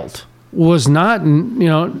wild. Was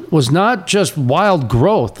not just wild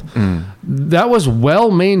growth. That was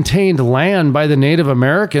well-maintained land by the Native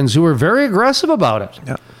Americans who were very aggressive about it.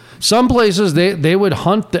 Yeah. Some places they would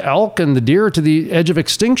hunt the elk and the deer to the edge of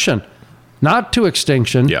extinction. Not to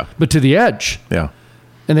extinction, but to the edge. Yeah.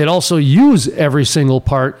 And they'd also use every single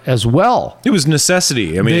part as well. It was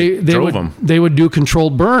necessity. I mean, they drove them. They would do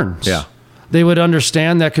controlled burns. Yeah. They would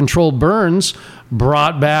understand that controlled burns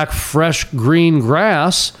brought back fresh green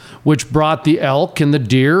grass, which brought the elk and the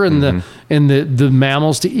deer and the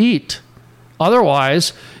mammals to eat.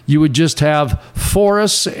 Otherwise, you would just have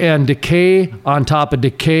forests and decay on top of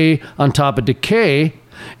decay on top of decay.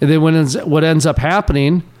 And then what ends up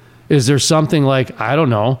happening is there's something like,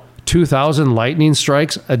 2,000 lightning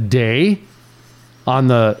strikes a day on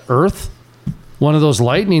the earth. One of those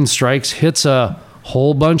lightning strikes hits a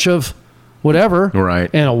whole bunch of whatever, right?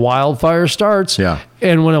 And a wildfire starts. Yeah.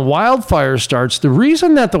 And when a wildfire starts, the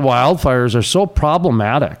reason that the wildfires are so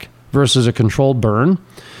problematic versus a controlled burn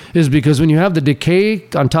is because when you have the decay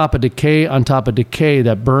on top of decay on top of decay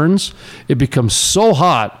that burns, it becomes so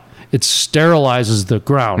hot, it sterilizes the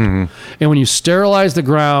ground. Mm-hmm. And when you sterilize the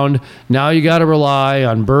ground, now you got to rely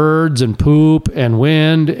on birds and poop and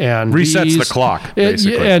wind and resets bees. The clock,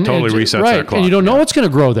 basically. Totally resets that clock. And you don't know what's going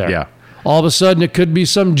to grow there. Yeah. All of a sudden, it could be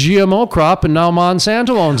some GMO crop, and now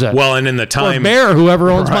Monsanto owns it. Well, and in the time... Or Bayer,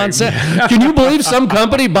 whoever owns Monsanto. Can you believe some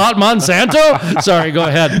company bought Monsanto? Sorry, go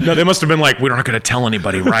ahead. No, they must have been like, we're not going to tell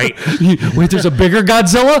anybody, right? Wait, there's a bigger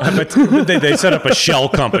Godzilla? But they set up a shell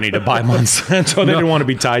company to buy Monsanto. They didn't want to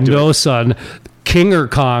be tied to it. No, son. King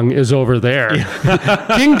Kong is over there.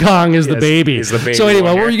 King Kong is the baby. He's the baby. So anyway,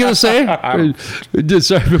 what were you going to say?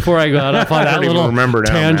 Sorry, before I got off on that little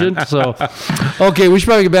tangent. So, okay, we should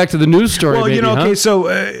probably get back to the news story. Well, maybe, so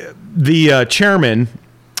the chairman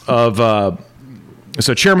of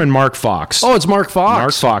Chairman Mark Fox. Oh, it's Mark Fox.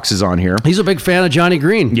 Mark Fox is on here. He's a big fan of Johnny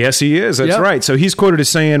Green. Yes, he is. That's right. So he's quoted as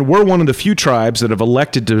saying, "We're one of the few tribes that have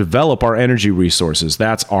elected to develop our energy resources.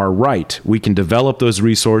 That's our right. We can develop those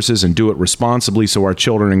resources and do it responsibly so our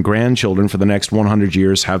children and grandchildren for the next 100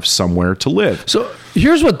 years have somewhere to live." So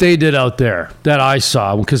here's what they did out there that I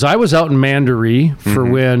saw, because I was out in Mandaree for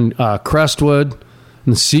when Crestwood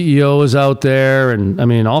and the CEO was out there, and I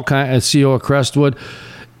mean, all kind of CEO of Crestwood.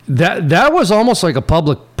 That was almost like a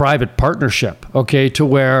public-private partnership, okay, to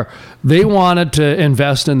where they wanted to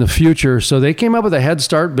invest in the future. So they came up with a Head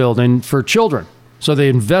Start building for children. So they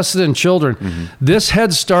invested in children. Mm-hmm. This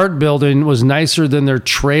Head Start building was nicer than their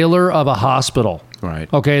trailer of a hospital.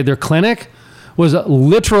 Right. Okay, their clinic was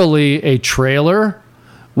literally a trailer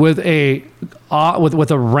with a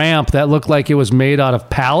ramp that looked like it was made out of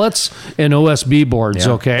pallets and OSB boards,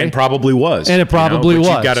 okay? And probably was. And it probably was.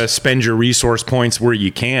 You've got to spend your resource points where you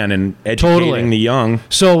can and educating the young.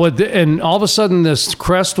 So, and all of a sudden, this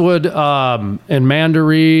Crestwood and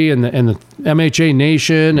Mandaree and the MHA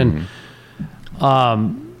Nation,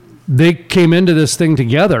 and they came into this thing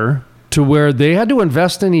together to where they had to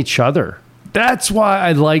invest in each other. That's why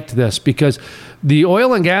I liked this, because the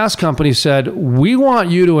oil and gas company said, we want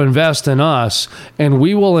you to invest in us and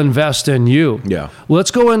we will invest in you. Yeah.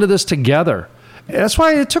 Let's go into this together. That's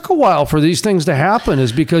why it took a while for these things to happen,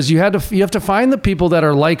 is because you have to find the people that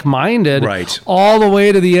are like-minded, right, all the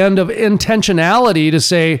way to the end of intentionality to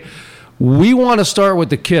say, we want to start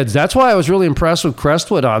with the kids. That's why I was really impressed with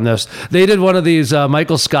Crestwood on this. They did one of these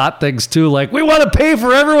Michael Scott things too, like we want to pay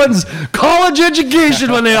for everyone's college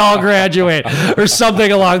education when they all graduate, or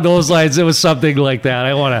something along those lines. It was something like that.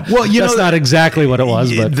 I want to. Well, that's not exactly what it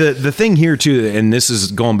was, but the thing here too, and this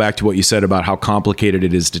is going back to what you said about how complicated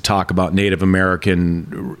it is to talk about Native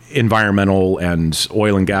American environmental and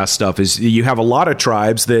oil and gas stuff. Is you have a lot of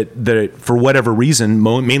tribes that for whatever reason,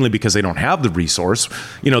 mainly because they don't have the resource,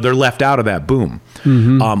 they're left out of that boom,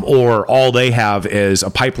 or all they have is a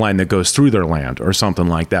pipeline that goes through their land or something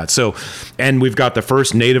like that. So, and we've got the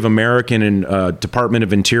first Native American and Department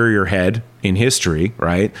of Interior head in history,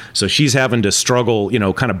 right? So she's having to struggle,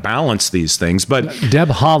 kind of balance these things. But Deb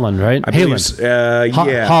Haaland, right? Yeah,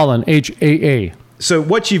 Haaland, Haa. So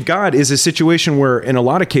what you've got is a situation where, in a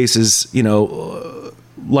lot of cases,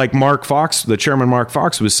 like Mark Fox, the chairman Mark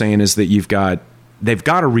Fox was saying, is that they've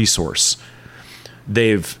got a resource.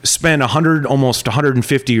 They've spent almost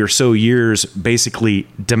 150 or so years basically,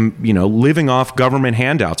 living off government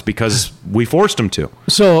handouts because we forced them to.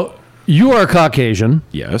 So you are Caucasian.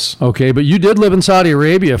 Yes. Okay, but you did live in Saudi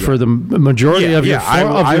Arabia for the majority of your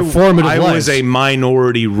formative life. I was a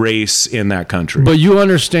minority race in that country. But you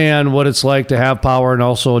understand what it's like to have power and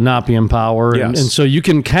also not be in power. Yes. And so you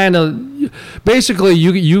can kind of, basically,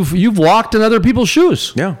 you've walked in other people's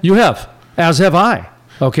shoes. Yeah. You have, as have I.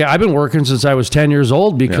 Okay, I've been working since I was 10 years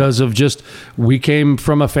old because of we came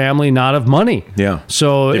from a family not of money. Yeah.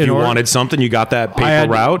 So if you wanted something, you got that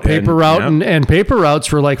paper route. And paper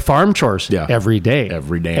routes were like farm chores. Yeah. Every day.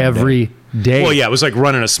 Every day. Well, yeah, it was like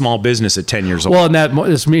running a small business at 10 years old. Well, in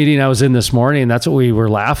this meeting I was in this morning, that's what we were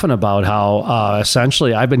laughing about, how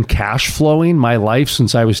essentially I've been cash flowing my life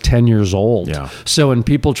since I was 10 years old. Yeah. So when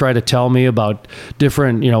people try to tell me about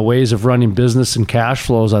different, ways of running business and cash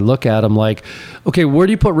flows, I look at them like, okay, where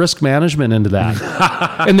do you put risk management into that?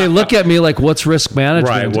 And they look at me like, what's risk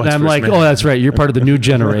management? Right, and I'm like, oh, that's right. You're part of the new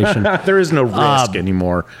generation. There is no risk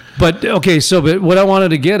anymore. But okay, but what I wanted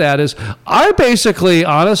to get at is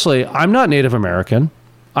honestly, I'm not Native American.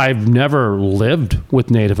 I've never lived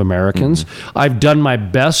with Native Americans. I've done my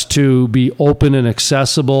best to be open and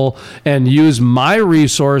accessible and use my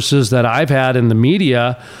resources that I've had in the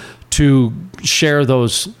media to share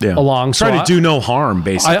those along. Try to do no harm,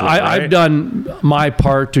 basically. I've done my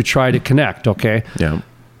part to try to connect, okay? Yeah.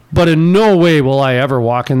 But in no way will I ever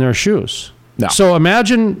walk in their shoes. No. So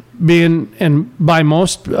imagine being, and by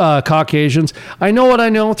most Caucasians, I know what I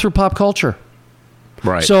know through pop culture.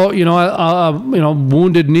 Right. So,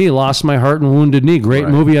 Wounded Knee, Lost My Heart and Wounded Knee, great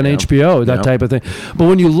movie on HBO, that type of thing. But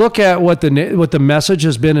when you look at what the message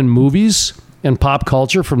has been in movies and pop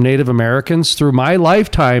culture from Native Americans through my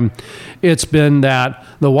lifetime, it's been that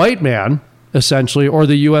the white man, essentially, or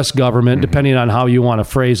the U.S. government, depending on how you want to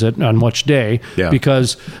phrase it, on which day,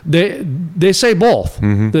 because they say both.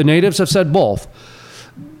 The natives have said both.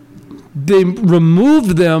 They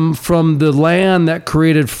removed them from the land that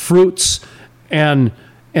created fruits and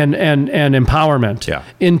empowerment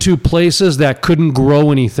into places that couldn't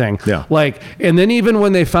grow anything. Yeah. And then even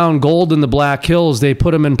when they found gold in the Black Hills, they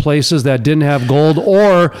put them in places that didn't have gold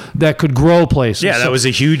or that could grow places. Yeah, that was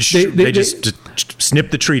a huge, they just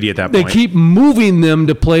snipped the treaty at that point. They keep moving them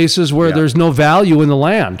to places where there's no value in the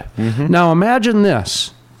land. Now imagine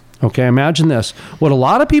this. Okay, imagine this. What a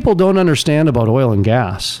lot of people don't understand about oil and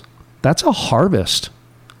gas, that's a harvest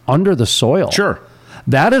under the soil. Sure.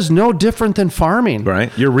 That is no different than farming.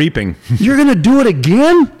 Right. You're reaping. You're going to do it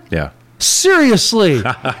again? Yeah. Seriously.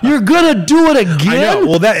 You're going to do it again? I know.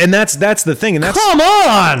 Well, that's the thing. And come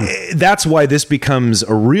on. That's why this becomes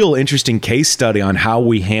a real interesting case study on how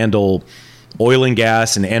we handle oil and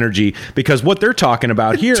gas and energy, because what they're talking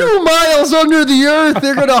about here, 2 miles under the earth,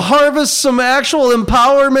 they're going to harvest some actual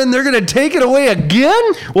empowerment. They're going to take it away again.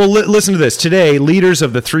 Well, listen to this. Today, leaders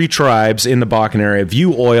of the 3 tribes in the Bakken area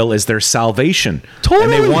view oil as their salvation.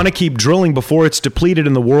 Totally. And they want to keep drilling before it's depleted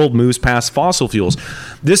and the world moves past fossil fuels.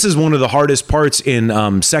 This is one of the hardest parts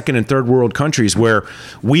in second and third world countries, where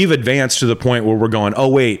we've advanced to the point where we're going, oh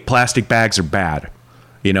wait, plastic bags are bad.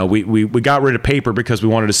 We got rid of paper because we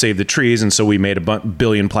wanted to save the trees, and so we made a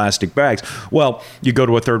billion plastic bags. Well, you go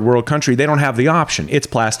to a third world country, they don't have the option. It's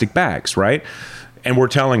plastic bags, right? And we're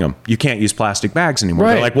telling them, you can't use plastic bags anymore.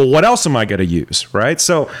 Right. They're like, well, what else am I going to use, right?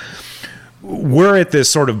 So we're at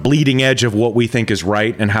this sort of bleeding edge of what we think is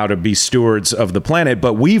right and how to be stewards of the planet,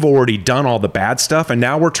 but we've already done all the bad stuff, and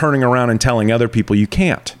now we're turning around and telling other people you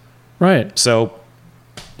can't. Right. So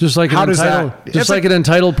Just like an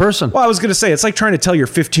entitled person. Well, I was going to say, it's like trying to tell your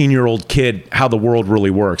 15-year-old kid how the world really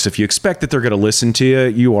works. If you expect that they're going to listen to you,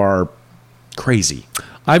 you are crazy.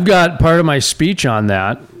 I've got part of my speech on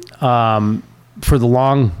that. for the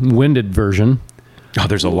long-winded version. Oh,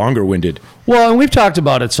 there's a longer-winded. Well, and we've talked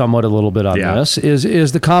about it somewhat a little bit on this,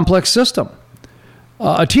 is the complex system.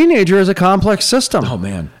 A teenager is a complex system. Oh,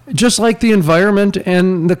 man. Just like the environment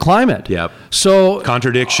and the climate. Yep. So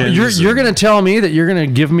contradictions. You're going to tell me that you're going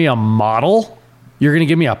to give me a model? You're going to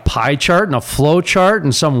give me a pie chart and a flow chart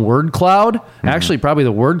and some word cloud? Mm-hmm. Actually, probably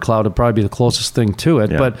the word cloud would probably be the closest thing to it.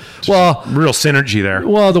 Yeah. But, well... real synergy there.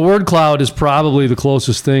 Well, the word cloud is probably the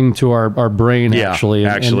closest thing to our brain, actually.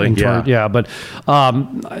 Yeah. But I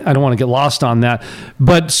don't want to get lost on that.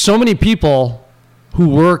 But so many people who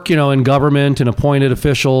work, in government and appointed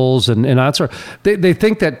officials and that sort of, they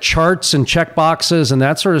think that charts and check boxes and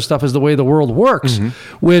that sort of stuff is the way the world works.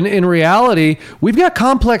 Mm-hmm. When in reality, we've got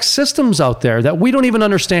complex systems out there that we don't even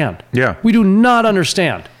understand. Yeah. We do not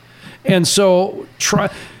understand. And so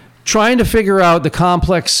trying to figure out the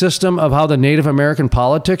complex system of how the Native American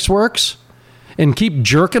politics works and keep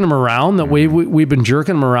jerking them around the way we've been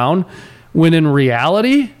jerking them around, when in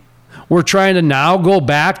reality, we're trying to now go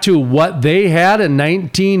back to what they had in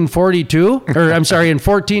 1942, or I'm sorry, in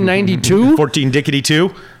 1492.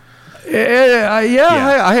 14-dickety-2?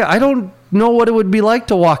 I don't know what it would be like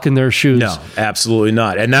to walk in their shoes. No, absolutely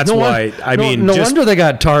not. And that's why, No wonder they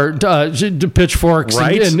got pitchforks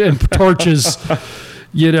and torches.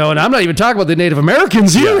 And I'm not even talking about the Native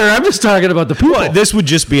Americans either. Yeah. I'm just talking about the people. Well, this would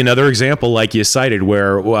just be another example, like you cited,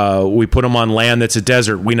 where we put them on land that's a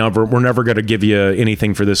desert. We're never going to give you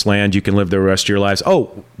anything for this land. You can live the rest of your lives.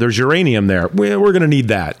 Oh, there's uranium there. We're going to need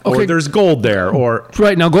that. Okay. Or there's gold there. Or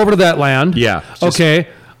right, now go over to that land. Yeah. Okay.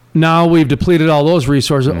 Now we've depleted all those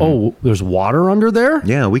resources. Mm-hmm. Oh, there's water under there?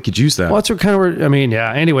 Yeah, we could use that. Well, that's what kind of...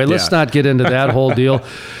 Anyway, let's not get into that whole deal.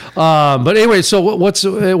 But anyway, so what's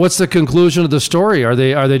the conclusion of the story? Are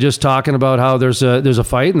they just talking about how there's a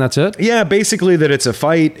fight and that's it? Yeah, basically that it's a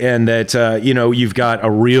fight and that, you've got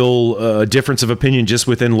a real difference of opinion just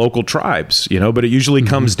within local tribes, but it usually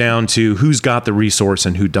comes down to who's got the resource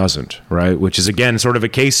and who doesn't, right? Which is, again, sort of a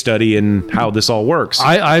case study in how this all works.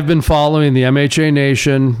 I've been following the MHA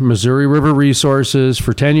Nation, Missouri River Resources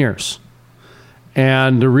for 10 years.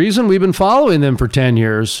 And the reason we've been following them for 10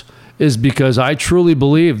 years is because I truly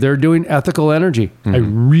believe they're doing ethical energy. Mm-hmm. I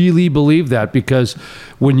really believe that, because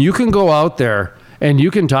when you can go out there and you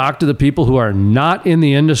can talk to the people who are not in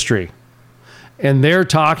the industry and they're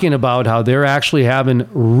talking about how they're actually having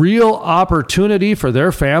real opportunity for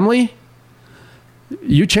their family,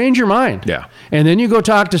 you change your mind. Yeah. And then you go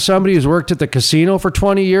talk to somebody who's worked at the casino for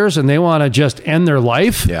 20 years and they want to just end their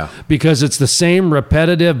life because it's the same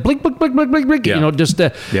repetitive blink, blink, blink, blink, blink, blink. Just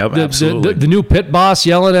the new pit boss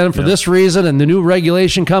yelling at them for this reason and the new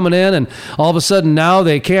regulation coming in, and all of a sudden now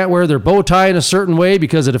they can't wear their bow tie in a certain way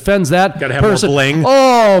because it offends that Gotta have person. More bling.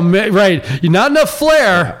 Oh, right. You're not enough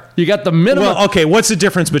flair. You got the minimum. Well, okay, what's the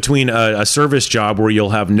difference between a service job where you'll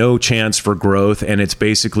have no chance for growth and it's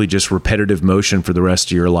basically just repetitive motion for the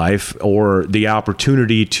rest of your life, or the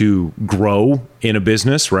opportunity to grow in a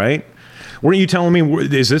business, right? Weren't you telling me,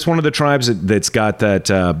 is this one of the tribes that's got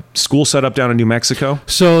that school set up down in New Mexico?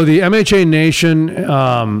 So the MHA Nation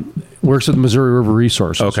works with Missouri River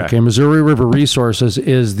Resources. Okay. Missouri River Resources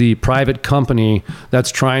is the private company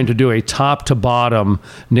that's trying to do a top-to-bottom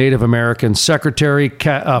Native American secretary,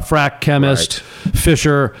 frack chemist,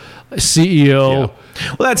 fisher, CEO. Yeah.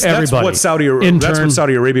 Well, that's what Saudi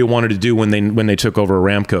Arabia wanted to do when they took over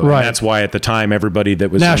Aramco. Right. And that's why at the time everybody that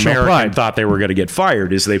was National American pride. Thought they were going to get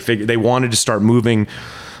fired. Is they figured they wanted to start moving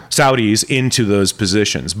Saudis into those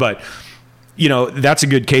positions. But that's a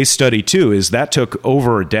good case study too. Is that took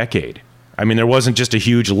over a decade. I mean, there wasn't just a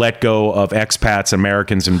huge let go of expats,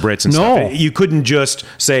 Americans, and Brits and stuff. You couldn't just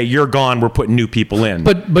say, you're gone, we're putting new people in.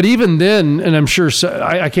 But even then, and I'm sure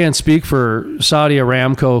I can't speak for Saudi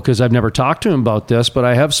Aramco because I've never talked to him about this, but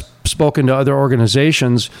I have spoken to other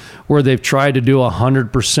organizations where they've tried to do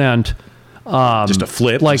 100%. Just a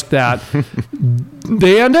flip like that.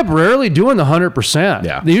 They end up rarely doing the 100%.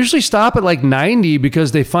 Yeah. They usually stop at like 90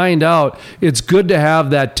 because they find out it's good to have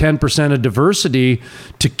that 10% of diversity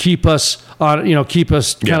to keep us on, keep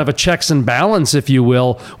us kind of a checks and balance, if you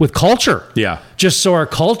will, with culture. Yeah. Just so our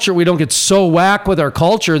culture, we don't get so whack with our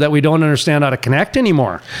culture that we don't understand how to connect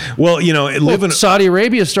anymore. Well, Saudi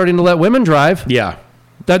Arabia is starting to let women drive. Yeah.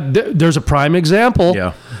 There's a prime example.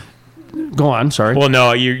 Yeah. Go on, sorry. Well,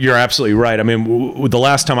 no, you're absolutely right. I mean, the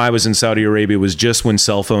last time I was in Saudi Arabia was just when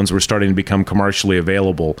cell phones were starting to become commercially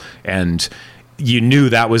available, and you knew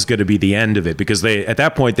that was going to be the end of it because at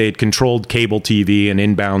that point they had controlled cable TV and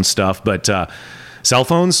inbound stuff, but cell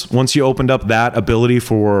phones, once you opened up that ability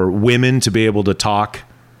for women to be able to talk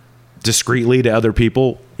discreetly to other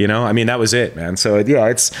people. I mean, that was it, man. So yeah,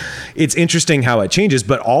 it's interesting how it changes,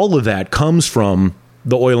 but all of that comes from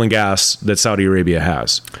the oil and gas that Saudi Arabia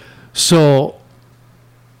has. So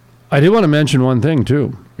I did want to mention one thing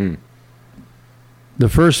too. The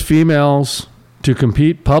first females to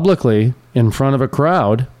compete publicly in front of a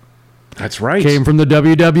crowd. That's right. Came from the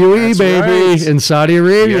WWE, That's baby, right. in Saudi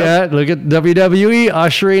Arabia. Yep. Look at WWE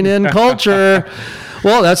ushering in culture.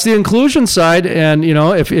 Well, that's the inclusion side, and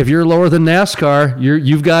if you're lower than NASCAR,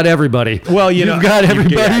 you've got everybody. Well, you've got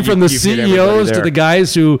everybody from the CEOs to the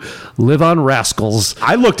guys who live on Rascals.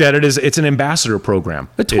 I looked at it as it's an ambassador program.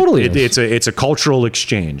 It totally is. It's a cultural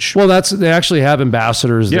exchange. Well, they actually have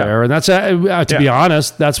ambassadors there, and that's to be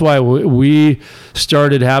honest, that's why we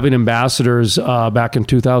started having ambassadors back in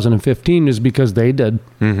 2015, is because they did.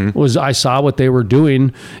 I saw what they were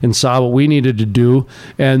doing and saw what we needed to do,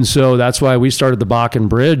 and so that's why we started the Bakken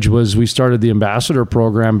Bridge. We started the ambassador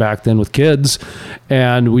program back then with kids,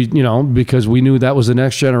 and we because we knew that was the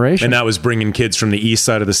next generation, and that was bringing kids from the east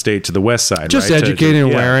side of the state to the west side, just right? educating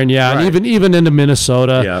and wearing, right. And even into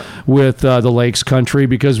Minnesota with the Lakes country,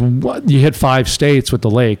 because you hit 5 states with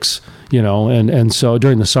the lakes. And so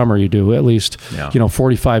during the summer you do at least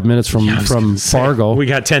 45 minutes from Fargo. We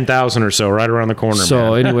got 10,000 or so right around the corner.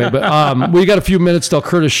 So man. Anyway, but we got a few minutes till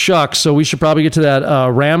Curtis Shuck, so we should probably get to that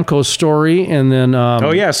Aramco story, and then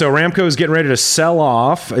so Aramco is getting ready to sell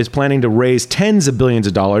off, is planning to raise tens of billions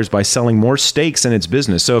of dollars by selling more stakes in its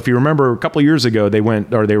business. So if you remember a couple of years ago, they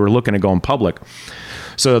were looking at going public.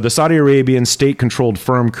 So the Saudi Arabian state-controlled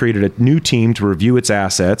firm created a new team to review its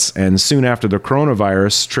assets, and soon after the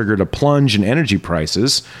coronavirus triggered a plunge in energy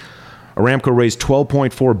prices, Aramco raised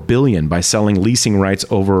 $12.4 billion by selling leasing rights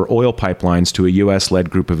over oil pipelines to a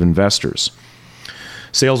U.S.-led group of investors.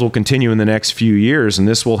 Sales will continue in the next few years, and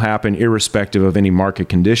this will happen irrespective of any market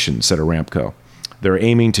conditions, said Aramco. They're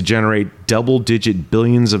aiming to generate double-digit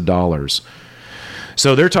billions of dollars.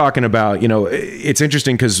 So they're talking about, it's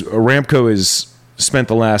interesting because Aramco is spent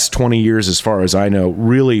the last 20 years, as far as I know,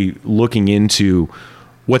 really looking into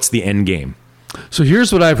what's the end game. So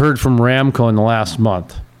here's what I've heard from Aramco in the last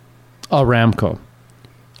month. Aramco.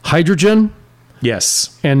 Hydrogen.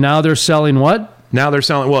 Yes. And now they're selling what? Now they're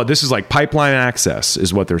selling, this is like pipeline access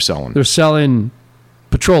is what they're selling. They're selling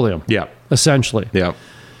petroleum. Yeah. Essentially. Yeah.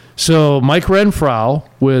 So Mike Renfrow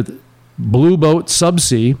with Blue Boat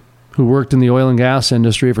Subsea, who worked in the oil and gas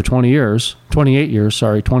industry for 28 years,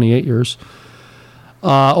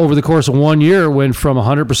 over the course of 1 year went from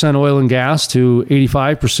 100% oil and gas to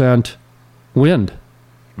 85% wind.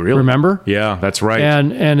 Really? Remember? Yeah, that's right.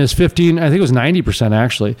 And his 15, I think it was 90%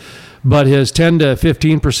 actually, but his 10 to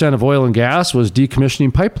 15% of oil and gas was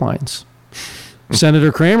decommissioning pipelines.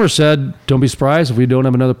 Senator Kramer said, don't be surprised if we don't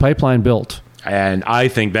have another pipeline built. And I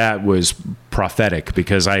think that was prophetic,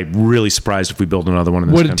 because I'm really surprised if we build another one in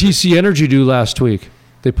this country. country. What did TC Energy do last week?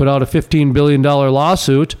 They put out a $15 billion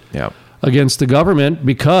lawsuit against the government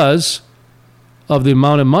because of the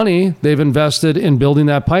amount of money they've invested in building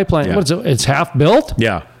that pipeline. Yeah. What is it? It's half built?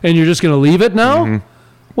 Yeah. And you're just going to leave it now? Mm-hmm.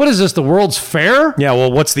 What is this, the World's Fair? Yeah,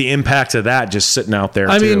 well, what's the impact of that just sitting out there,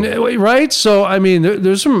 I mean, right? So, I mean,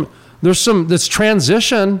 there's some, this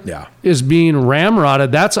transition is being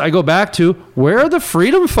ramrodded. I go back to, where are the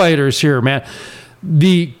freedom fighters here, man?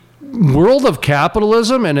 The world of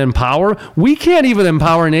capitalism and we can't even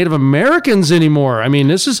empower Native Americans anymore. I mean,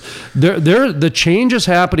 the change is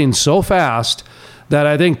happening so fast that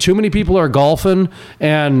I think too many people are golfing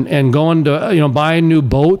and going to, buying new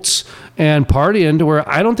boats and partying, to where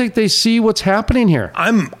I don't think they see what's happening here.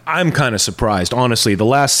 I'm kind of surprised, honestly. The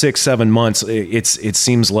last 6-7 months, it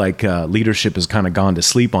seems like leadership has kind of gone to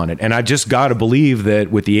sleep on it. And I just got to believe that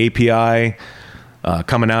with the API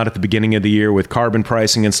coming out at the beginning of the year with carbon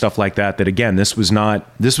pricing and stuff like that again, this was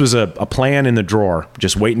a plan in the drawer,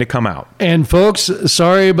 just waiting to come out. And folks,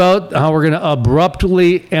 sorry about how we're going to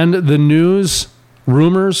abruptly end the news,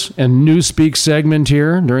 rumors, and Newspeak segment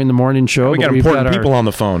here during the morning show. We got important people on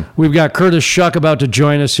the phone. We've got Curtis Shuck about to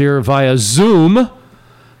join us here via Zoom.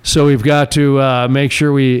 So we've got to make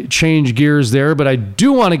sure we change gears there. But I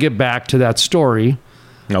do want to get back to that story.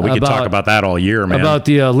 No, we could talk about that all year, man. About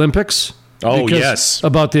the Olympics. Oh, yes.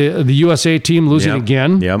 About the USA team losing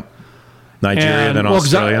again. Yep. Nigeria, then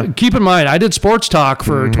Australia. Keep in mind, I did sports talk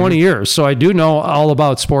for 20 years, so I do know all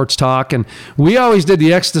about sports talk. And we always did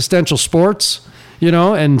the existential sports,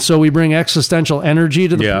 and so we bring existential energy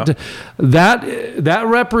to the that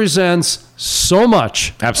represents so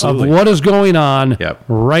much of what is going on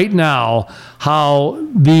right now, how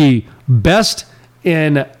the best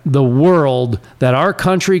in the world that our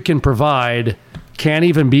country can provide can't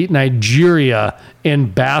even beat Nigeria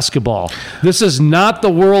in basketball. This is not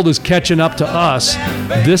the world is catching up to us.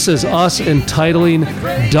 This is us entitling,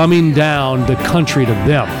 dumbing down the country to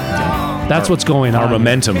them. That's what's going on. Our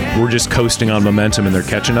momentum. We're just coasting on momentum, and they're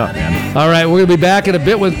catching up, man. All right, we're going to be back in a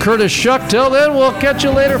bit with Curtis Shuck. Till then, we'll catch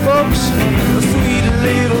you later, folks. A sweet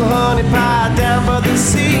little honey pie down by the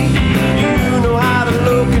sea. You know how to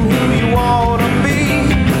look and who you want to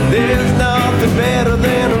be. There's nothing better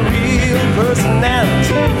than a real personality.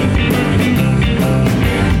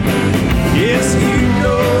 Yes, you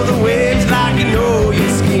know the waves like you know your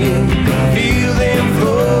skin. Feel them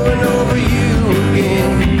flowing over you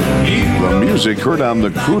again. The music heard on the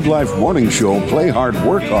Crude Life Morning Show, Play Hard,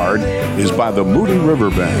 Work Hard, is by the Moody River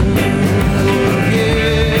Band.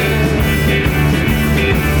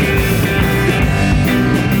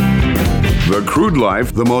 The Crude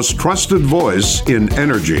Life, the most trusted voice in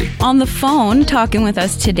energy. On the phone, talking with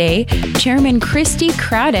us today, Chairman Christy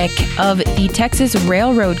Craddock of the Texas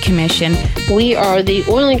Railroad Commission. We are the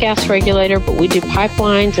oil and gas regulator, but we do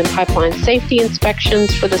pipelines and pipeline safety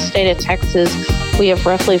inspections for the state of Texas. We have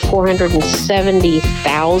roughly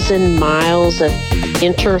 470,000 miles of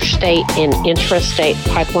interstate and intrastate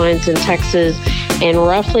pipelines in Texas, and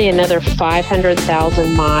roughly another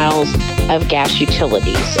 500,000 miles of gas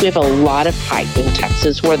utilities. We have a lot of pipe in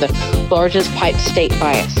Texas. We're the largest pipe state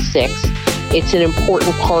by 6. It's an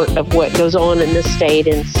important part of what goes on in the state,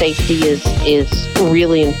 and safety is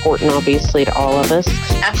really important, obviously, to all of us.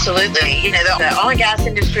 Absolutely. You know, the oil and gas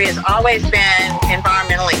industry has always been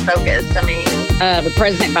environmentally focused. I mean, the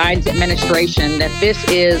President Biden's administration, that this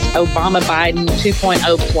is Obama-Biden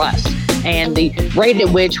 2.0 plus. And the rate at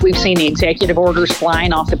which we've seen the executive orders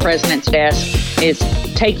flying off the president's desk is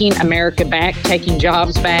taking America back, taking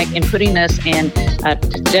jobs back, and putting us in a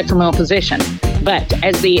detrimental position. But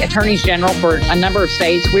as the attorneys general for a number of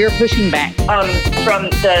states, we are pushing back. From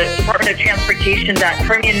the Department of Transportation,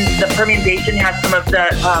 the Permian Basin has some of the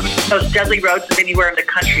most deadly roads of anywhere in the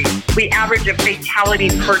country. We average a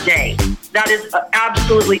fatality per day. That is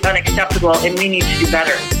absolutely unacceptable, and we need to do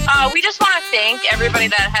better. We just want to thank everybody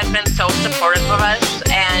that has been so supportive of us,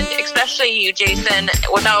 and especially you, Jason.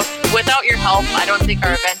 Without your help, I don't think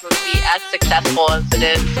our event would be as successful as it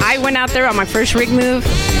is. I went out there on my first rig move,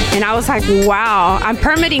 and I was like, wow, I'm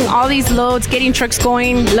permitting all these loads, getting trucks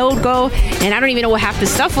going, load go, and I don't even know what half the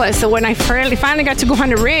stuff was. So when I finally got to go on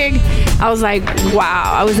the rig, I was like, wow,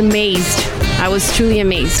 I was amazed. I was truly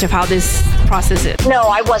amazed of how this process is. No,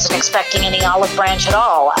 I wasn't expecting any olive branch at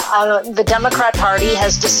all. The Democrat Party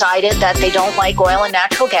has decided that they don't like oil and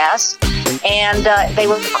natural gas, and they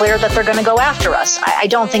were clear that they're going to go after us. I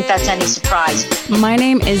don't think that's any surprise. My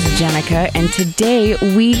name is Jenica, and today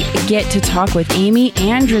we get to talk with Amy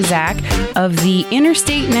Andrzak of the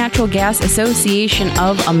Interstate Natural Gas Association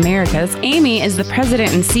of America. Amy is the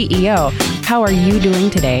president and CEO. How are you doing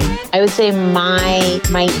today? I would say my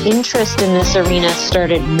interest in this arena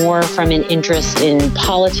started more from an interest in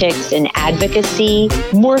politics and advocacy,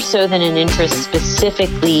 more so than an interest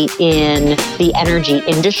specifically in the energy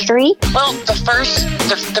industry. Well, the first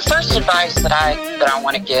advice that I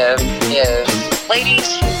want to give is,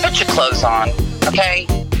 ladies, put your clothes on, okay?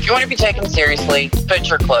 If you want to be taken seriously, put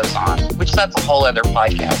your clothes on, which that's a whole other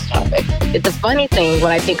podcast topic. The funny thing,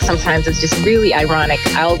 what I think sometimes is just really ironic,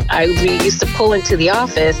 we used to pull into the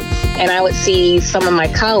office and I would see some of my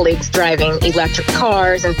colleagues driving electric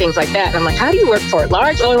cars and things like that. And I'm like, how do you work for a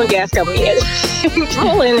large oil and gas company and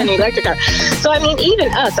pull in an electric car? So, I mean,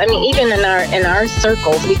 even us, even in our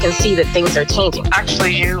circles, we can see that things are changing.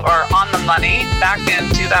 Actually, you are on the money. Back in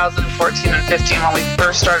 2014 and 15, when we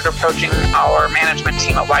first started approaching our management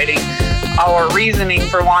team at Whiting, our reasoning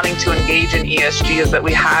for wanting to engage in ESG is that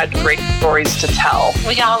we had great stories to tell.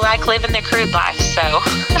 We all like living the crude life, so.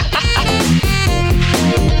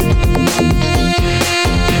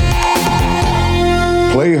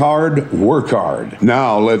 Play hard, work hard.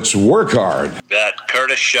 Now let's work hard. Got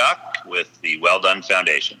Curtis Shuck with the Well Done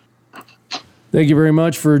Foundation. Thank you very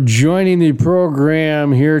much for joining the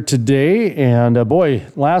program here today. And boy,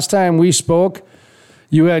 last time we spoke,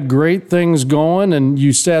 you had great things going and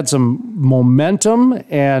you had some momentum.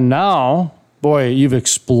 And now, boy, you've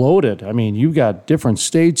exploded. I mean, you've got different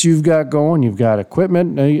states you've got going. You've got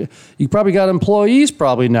equipment. You probably got employees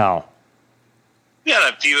probably now. We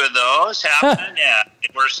got a few of those happening. Yeah,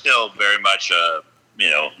 we're still very much a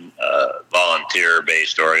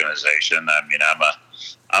volunteer-based organization. I mean,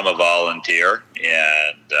 I'm a volunteer,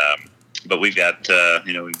 and but we've got a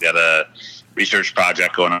research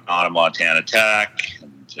project going on at Montana Tech.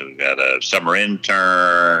 And so we've got a summer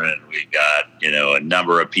intern, and we've got a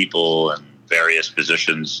number of people in various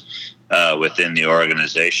positions within the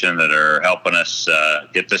organization that are helping us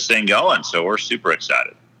get this thing going. So we're super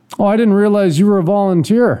excited. Oh, I didn't realize you were a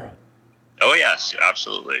volunteer. Oh, yes,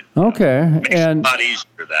 absolutely. Okay. Makes it a lot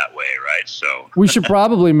easier that way, right? So we should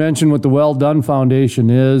probably mention what the Well Done Foundation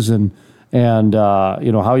is and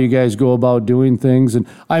how you guys go about doing things. And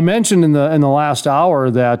I mentioned in the last hour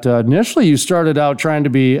that initially you started out trying to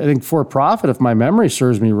be, I think, for profit, if my memory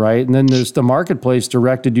serves me right, and then there's the marketplace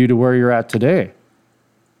directed you to where you're at today.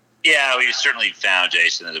 Yeah, we certainly found,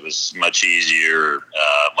 Jason, that it was much easier,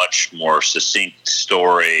 much more succinct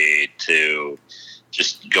story to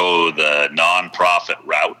just go the nonprofit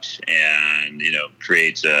route and,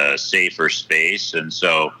 creates a safer space. And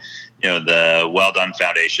so, the Well Done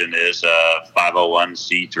Foundation is a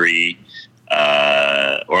 501c3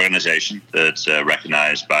 organization that's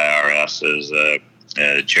recognized by IRS as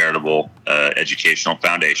a charitable educational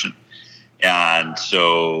foundation. And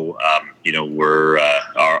so, we're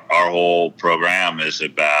our whole program is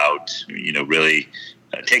about, really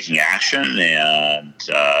taking action and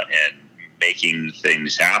making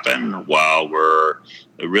things happen while we're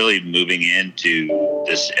really moving into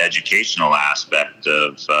this educational aspect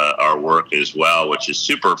of our work as well, which is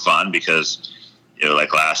super fun because,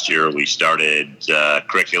 like last year we started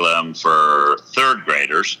curriculum for third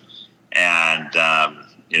graders, and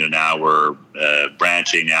now we're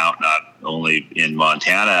branching out not only in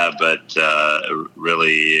Montana but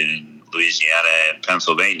really in Louisiana and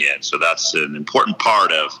Pennsylvania. And so that's an important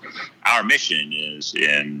part of our mission, is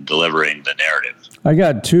in delivering the narrative. I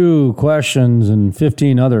got 2 questions and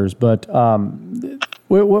 15 others, but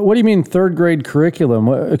what do you mean third grade curriculum?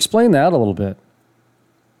 Explain that a little bit.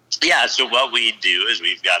 Yeah, so what we do is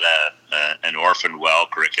we've got an orphan well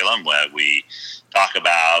curriculum where we talk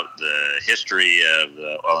about the history of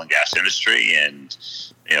the oil and gas industry and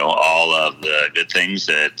all of the good things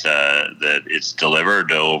that it's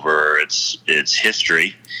delivered over its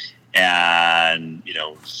history, and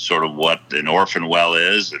sort of what an orphan well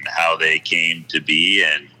is and how they came to be,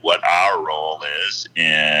 and what our role is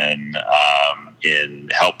in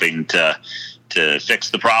helping to fix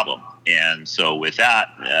the problem. And so with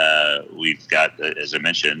that, we've got, as I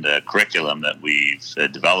mentioned, a curriculum that we've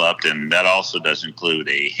developed, and that also does include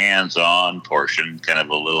a hands-on portion, kind of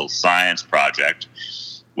a little science project,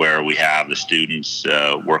 where we have the students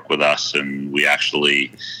work with us, and we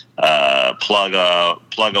actually plug a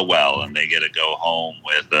well, and they get to go home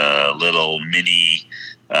with a little mini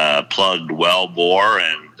plugged well bore,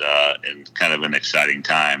 and kind of an exciting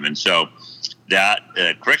time. And so that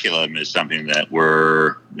curriculum is something that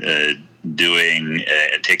we're doing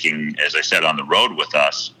and taking, as I said, on the road with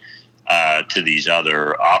us to these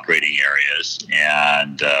other operating areas,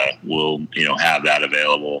 and we'll have that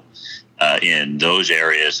available in those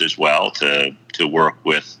areas as well to work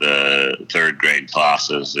with third grade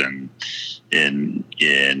classes and in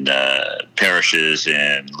parishes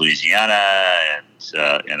in Louisiana and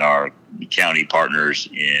in our county partners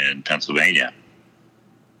in Pennsylvania.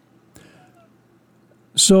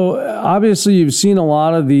 So obviously you've seen a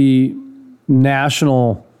lot of the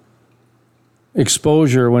national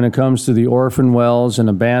exposure when it comes to the orphan wells and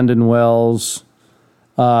abandoned wells,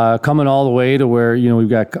 coming all the way to where, we've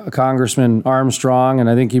got Congressman Armstrong, and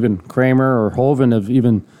I think even Kramer or Hoven have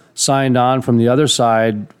even signed on from the other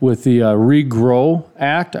side with the Regrow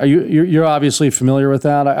Act. You're obviously familiar with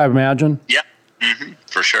that, I imagine? Yeah,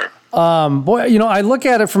 for sure. I look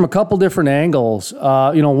at it from a couple different angles.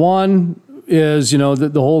 One is,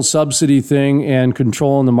 the whole subsidy thing and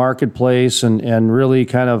controlling the marketplace and really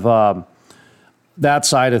kind of that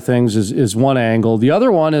side of things is one angle. The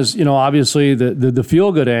other one is, obviously the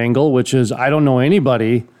feel-good angle, which is I don't know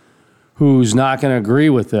anybody who's not going to agree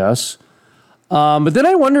with this. But then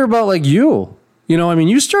I wonder about like you.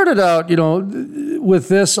 You started out, with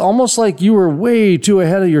this almost like you were way too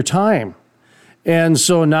ahead of your time. And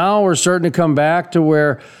so now we're starting to come back to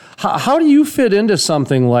where, how do you fit into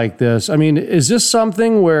something like this? I mean, is this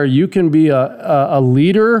something where you can be a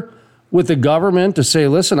leader with the government to say,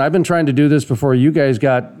 listen, I've been trying to do this before you guys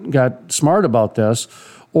got smart about this?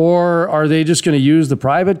 Or are they just going to use the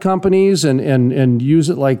private companies and use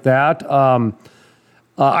it like that? Talk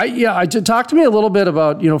to me a little bit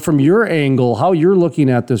about, from your angle, how you're looking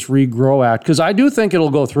at this Regrow Act, because I do think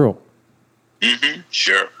it'll go through. Mm-hmm,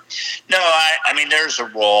 sure. No, I mean, there's a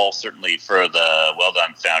role certainly for the Well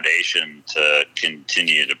Done Foundation to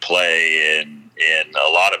continue to play in a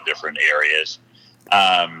lot of different areas.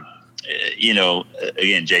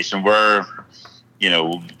 Again, Jason, we're,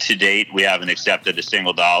 to date, we haven't accepted a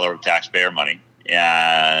single dollar of taxpayer money,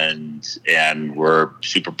 and we're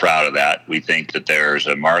super proud of that. We think that there's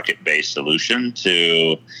a market-based solution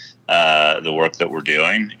to the work that we're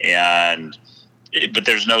doing. But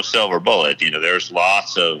there's no silver bullet. There's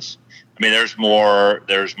lots of, there's more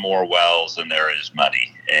wells than there is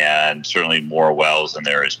money, and certainly more wells than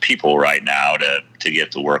there is people right now to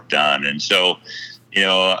get the work done. And so,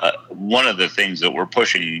 one of the things that we're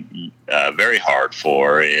pushing very hard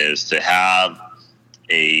for is to have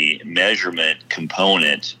a measurement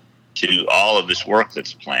component to all of this work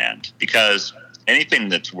that's planned, because anything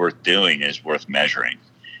that's worth doing is worth measuring.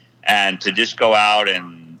 And to just go out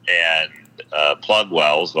and plug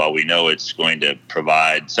wells, while we know it's going to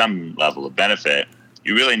provide some level of benefit,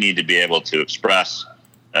 you really need to be able to express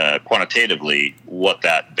quantitatively what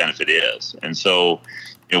that benefit is. And so,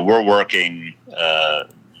 we're working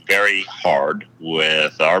very hard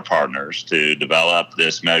with our partners to develop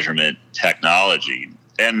this measurement technology.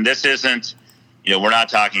 And this isn't, we're not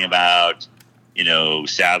talking about,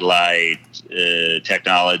 satellite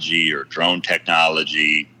technology or drone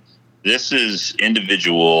technology. This is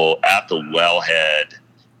individual at the wellhead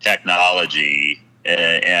technology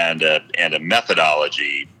and a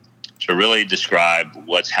methodology to really describe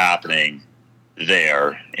what's happening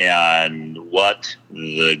there and what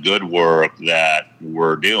the good work that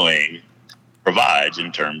we're doing provides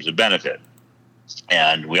in terms of benefit.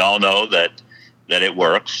 And we all know that it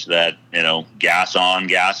works, that, gas on,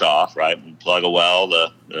 gas off, right? We plug a well,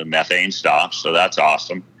 the methane stops, so that's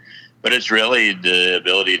awesome. But it's really the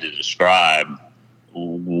ability to describe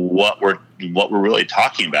what we're really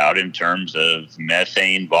talking about in terms of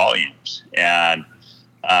methane volumes. And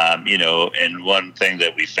and one thing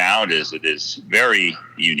that we found is it is very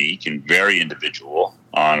unique and very individual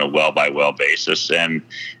on a well-by-well basis. And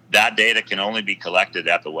that data can only be collected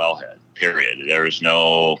at the wellhead, period. There is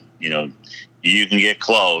no, you can get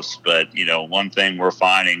close, but, one thing we're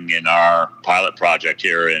finding in our pilot project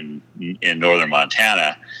here in northern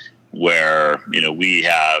Montana, where, we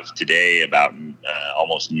have today about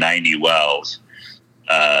almost 90 wells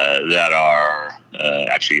that are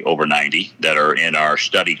actually over 90 that are in our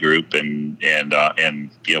study group and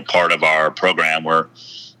part of our program. We're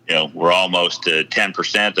almost to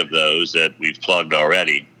 10% of those that we've plugged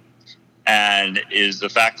already, and is the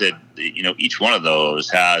fact that each one of those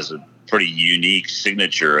has a pretty unique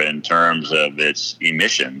signature in terms of its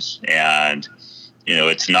emissions. And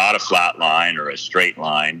it's not a flat line or a straight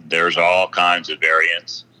line. There's all kinds of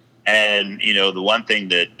variants. And the one thing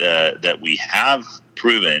that we have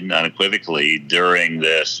proven unequivocally during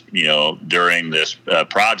this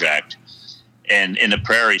project, and in the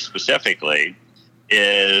Prairie specifically,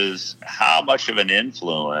 is how much of an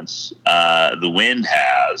influence the wind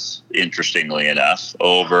has, interestingly enough,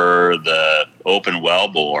 over the open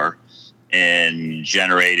wellbore in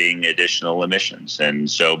generating additional emissions. And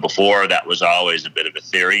so before, that was always a bit of a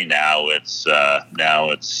theory. Now it's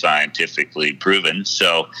scientifically proven.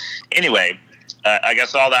 So anyway, I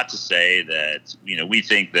guess all that to say that, we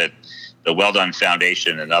think that the Well Done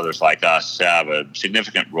Foundation and others like us have a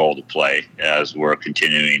significant role to play as we're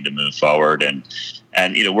continuing to move forward. And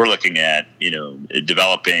we're looking at,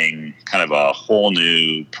 developing kind of a whole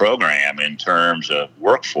new program in terms of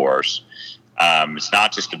workforce. It's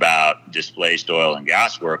not just about displaced oil and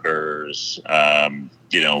gas workers, participating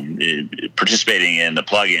in the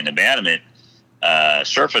plug-in abandonment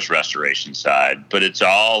surface restoration side, but it's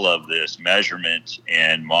all of this measurement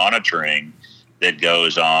and monitoring that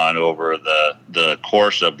goes on over the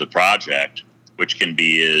course of the project, which can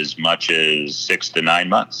be as much as 6 to 9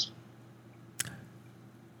 months.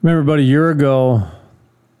 Remember about a year ago,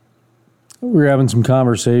 we were having some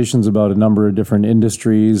conversations about a number of different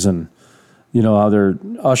industries and how they're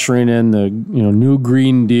ushering in the new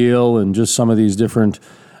Green Deal and just some of these different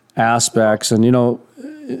aspects. And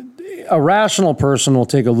a rational person will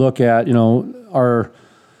take a look at our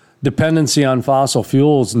dependency on fossil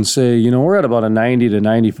fuels and say, we're at about a 90 to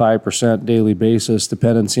 95% daily basis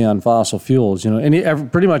dependency on fossil fuels.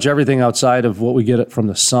 Pretty much everything outside of what we get from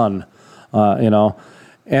the sun.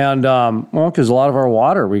 And because a lot of our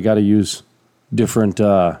water, we got to use different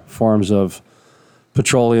forms of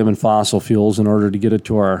petroleum and fossil fuels in order to get it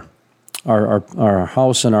to our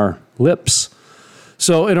house and our lips.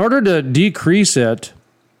 So in order to decrease it,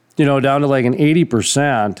 down to like an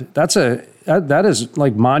 80%, that is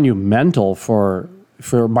like monumental for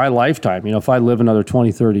my lifetime, if I live another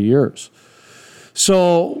 20, 30 years.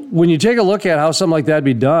 So when you take a look at how something like that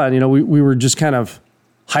be done, we were just kind of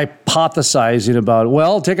hypothesizing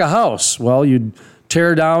about, take a house. Well, you'd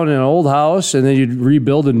tear down an old house and then you'd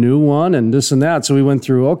rebuild a new one and this and that. So we went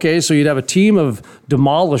through, so you'd have a team of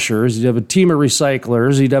demolishers, you'd have a team of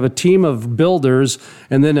recyclers, you'd have a team of builders,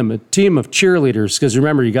 and then a team of cheerleaders. Because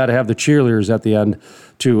remember, you got to have the cheerleaders at the end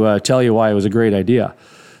to tell you why it was a great idea.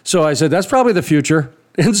 So I said, that's probably the future.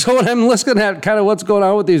 And so when I'm looking at kind of what's going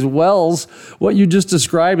on with these wells, what you just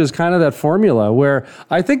described is kind of that formula where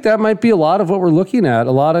I think that might be a lot of what we're looking at,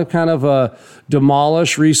 a lot of kind of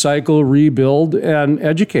demolish, recycle, rebuild, and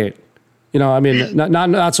educate.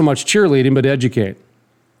 Not so much cheerleading, but educate.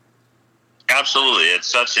 Absolutely. It's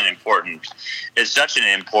such an important,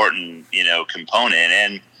 component.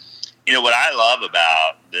 And, what I love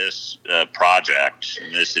about this project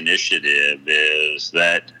and this initiative is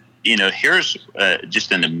that, here's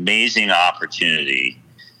just an amazing opportunity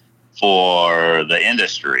for the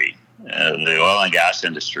industry, the oil and gas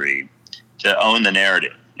industry, to own the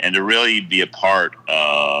narrative and to really be a part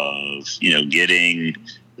of, getting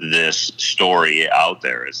this story out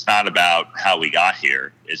there. It's not about how we got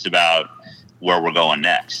here. It's about where we're going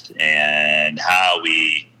next and how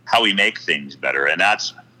we make things better. And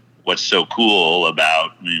that's what's so cool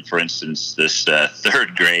about, for instance, this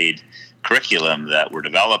third grade curriculum that we're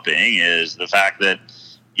developing is the fact that,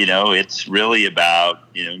 it's really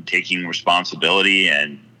about, taking responsibility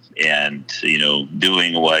and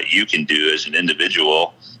doing what you can do as an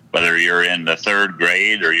individual, whether you're in the third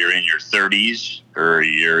grade or you're in your 30s or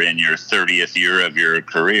you're in your 30th year of your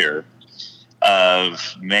career,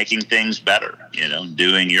 of making things better,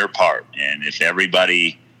 doing your part. And if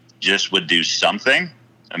everybody just would do something,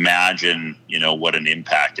 imagine, what an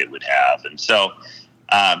impact it would have. And so,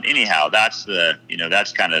 anyhow, that's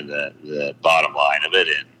that's kind of the bottom line of it.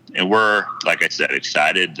 And we're, like I said,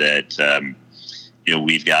 excited that,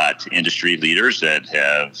 we've got industry leaders that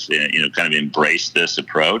have, kind of embraced this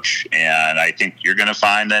approach. And I think you're going to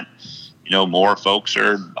find that, more folks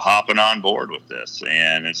are hopping on board with this.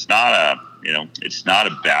 And it's not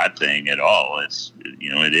a bad thing at all. It's,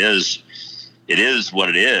 it is what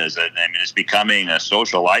it is. I mean, it's becoming a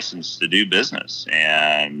social license to do business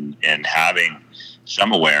and having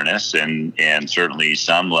some awareness and certainly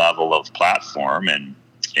some level of platform and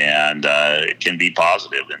it can be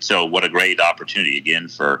positive. And so what a great opportunity again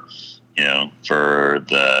for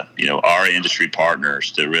the, our industry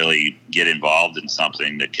partners to really get involved in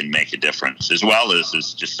something that can make a difference, as well as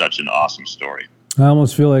it's just such an awesome story. I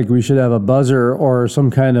almost feel like we should have a buzzer or some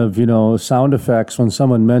kind of, sound effects when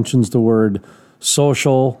someone mentions the word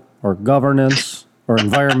social or governance or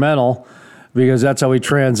environmental, because that's how we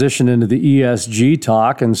transition into the ESG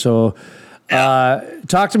talk. And so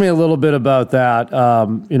talk to me a little bit about that.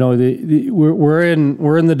 We're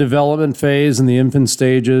in the development phase and the infant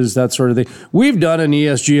stages, that sort of thing. We've done an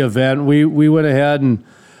ESG event. We went ahead and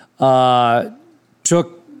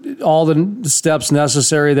took all the steps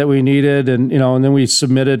necessary that we needed, and then we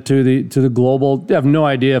submitted to the global. I have no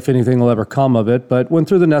idea if anything will ever come of it, but went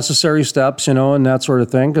through the necessary steps, and that sort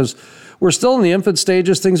of thing, because we're still in the infant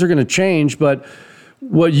stages. Things are going to change, but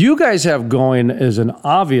what you guys have going is an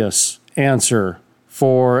obvious answer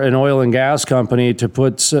for an oil and gas company to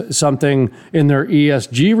put something in their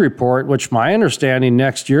ESG report, which my understanding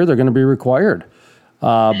next year they're going to be required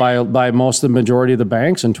by most of the majority of the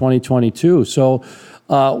banks in 2022. So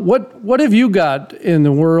what have you got in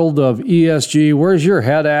the world of ESG? Where's your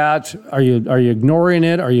head at? Are you ignoring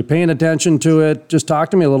it? Are you paying attention to it? Just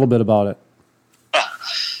talk to me a little bit about it.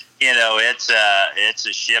 It's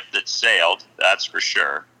a ship that sailed, that's for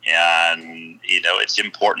sure. And, it's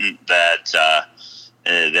important that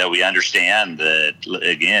that we understand that,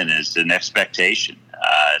 again, it's an expectation.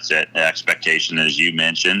 It's an expectation, as you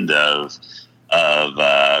mentioned, of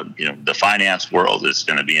the finance world. It's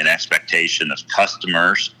going to be an expectation of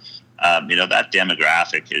customers. That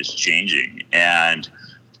demographic is changing. And,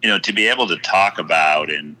 to be able to talk about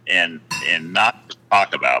and not just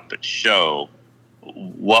talk about, but show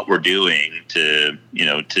what we're doing to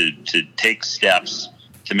take steps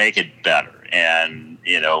to make it better. And,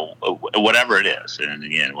 whatever it is. And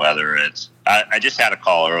again, whether it's, I just had a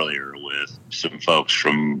call earlier with some folks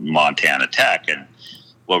from Montana Tech, and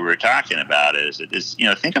what we were talking about is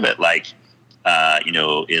think of it like,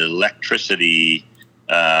 electricity,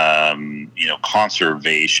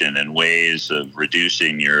 conservation and ways of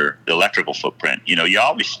reducing your electrical footprint. You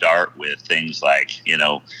always start with things like,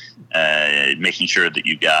 making sure that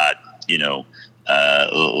you got, the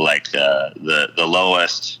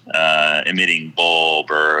lowest emitting bulb,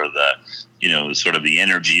 or the sort of the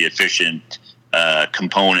energy efficient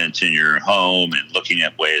components in your home, and looking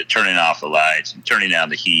at ways of turning off the lights and turning down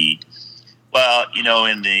the heat. Well,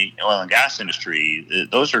 in the oil and gas industry,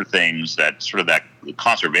 those are things that sort of that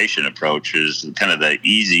conservation approach is kind of the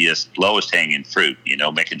easiest, lowest hanging fruit,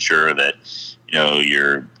 making sure that,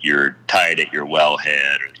 you're tight at your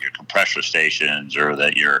wellhead or your compressor stations, or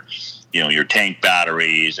that your tank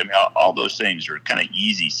batteries. I mean, all those things are kind of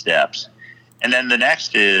easy steps. And then the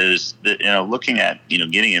next is looking at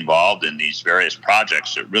getting involved in these various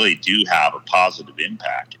projects that really do have a positive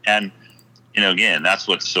impact. And again, that's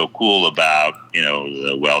what's so cool about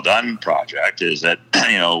the Well Done project is that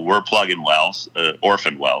we're plugging wells,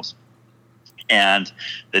 orphan wells, and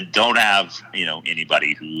that don't have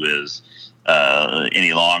anybody who is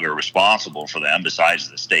any longer responsible for them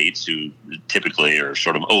besides the states, who typically are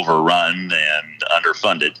sort of overrun and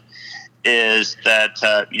underfunded. Is that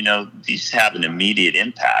these have an immediate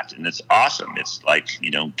impact, and it's awesome. It's like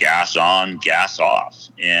gas on, gas off,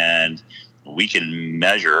 and we can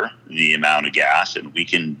measure the amount of gas, and we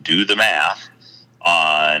can do the math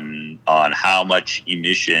on how much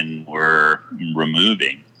emission we're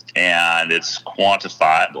removing, and it's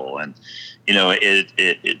quantifiable. And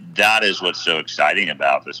that is what's so exciting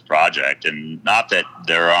about this project. And not that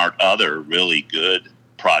there aren't other really good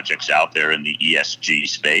projects out there in the ESG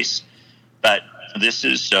space, but this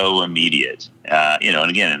is so immediate, and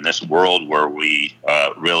again, in this world where we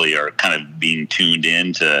really are kind of being tuned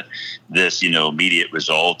into this, immediate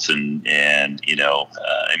results and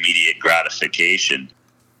immediate gratification.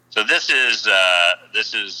 So this is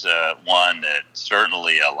one that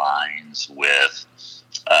certainly aligns with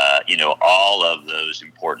all of those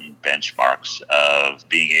important benchmarks of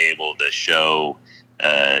being able to show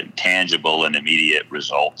tangible and immediate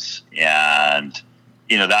results. And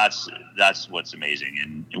that's what's amazing,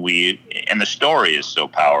 and the story is so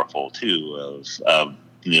powerful too of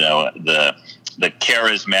the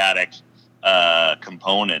charismatic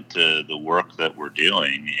component to the work that we're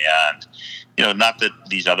doing. And not that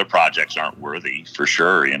these other projects aren't worthy, for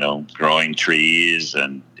sure. Growing trees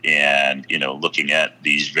and looking at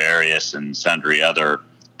these various and sundry other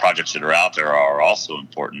projects that are out there are also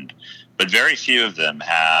important, but very few of them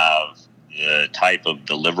have the type of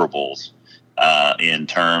deliverables in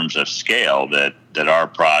terms of scale that our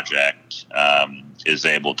project is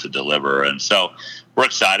able to deliver. And so we're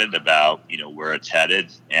excited about where it's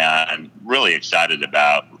headed, and really excited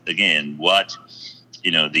about, again, what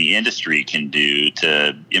the industry can do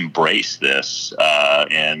to embrace this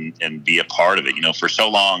and be a part of it. For so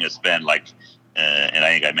long it's been like, and I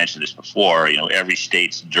think I mentioned this before, every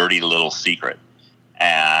state's dirty little secret.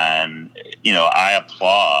 And I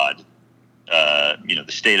applaud the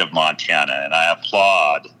state of Montana, and I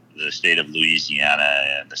applaud the state of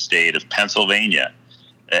Louisiana and the state of Pennsylvania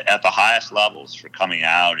at the highest levels for coming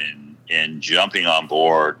out and jumping on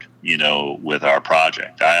board, with our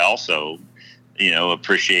project. I also,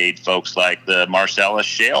 appreciate folks like the Marcellus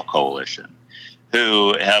Shale Coalition,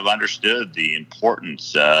 who have understood the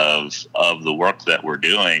importance of the work that we're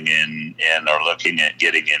doing and are looking at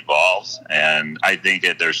getting involved. And I think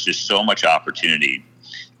that there's just so much opportunity.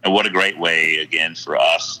 And what a great way, again, for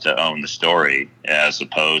us to own the story as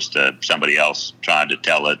opposed to somebody else trying to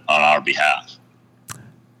tell it on our behalf.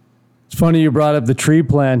 It's funny you brought up the tree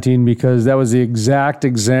planting, because that was the exact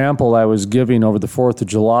example I was giving over the 4th of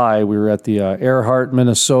July. We were at the Earhart,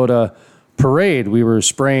 Minnesota parade. We were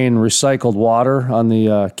spraying recycled water on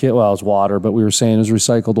the kit. Well, it was water, but we were saying it was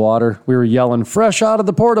recycled water. We were yelling, "Fresh out of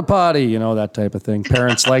the porta potty," that type of thing.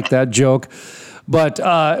 Parents like that joke. But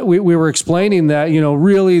we were explaining that,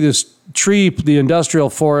 really this tree, the industrial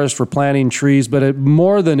forest, we're planting trees, but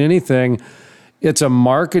more than anything, it's a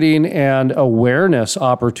marketing and awareness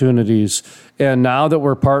opportunities. And now that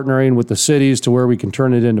we're partnering with the cities to where we can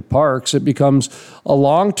turn it into parks, it becomes a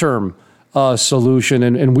long-term solution.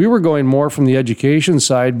 And we were going more from the education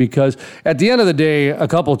side, because at the end of the day, a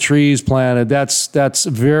couple trees planted, that's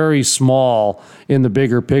very small in the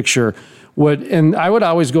bigger picture. And I would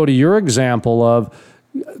always go to your example of,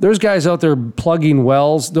 there's guys out there plugging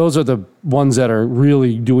wells. Those are the ones that are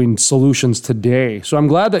really doing solutions today. So I'm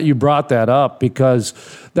glad that you brought that up, because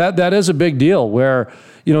that is a big deal, where,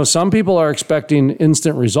 some people are expecting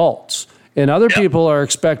instant results and other people are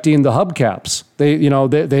expecting the hubcaps.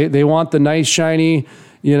 They want the nice, shiny,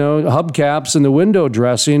 hubcaps and the window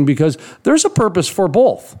dressing, because there's a purpose for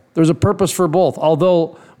both.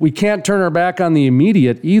 Although we can't turn our back on the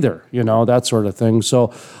immediate either, that sort of thing.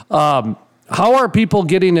 So how are people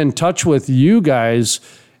getting in touch with you guys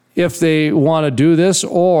if they want to do this,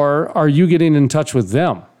 or are you getting in touch with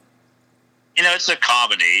them? It's a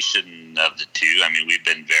combination of the two. I mean, we've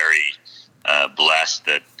been very blessed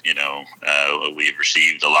that, we've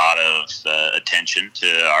received a lot of attention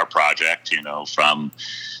to our project, from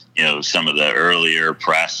some of the earlier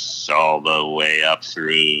press all the way up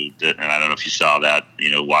through, and I don't know if you saw that,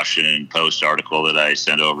 Washington Post article that I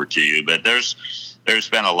sent over to you, but there's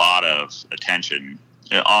been a lot of attention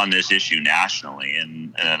on this issue nationally,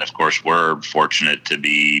 and of course we're fortunate to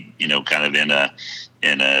be kind of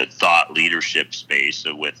in a thought leadership space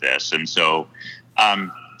with this, and so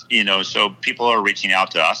so people are reaching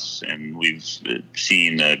out to us, and we've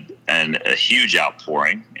seen a huge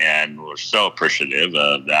outpouring, and we're so appreciative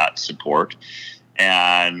of that support.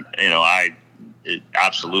 And I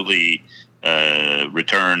absolutely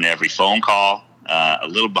return every phone call. A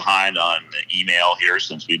little behind on the email here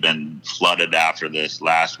since we've been flooded after this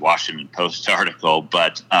last Washington Post article,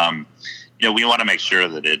 but we want to make sure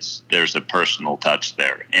that there's a personal touch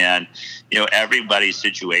there. And everybody's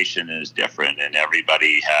situation is different, and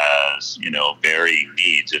everybody has varying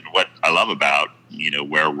needs. And what I love about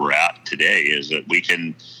where we're at today is that we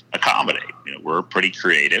can accommodate. We're pretty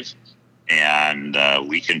creative, and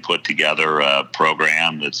we can put together a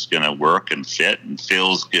program that's going to work and fit and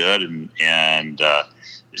feels good, and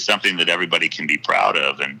it's something that everybody can be proud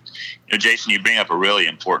of. And Jason, you bring up a really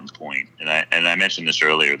important point, and I mentioned this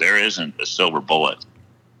earlier. There isn't a silver bullet,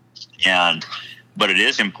 but it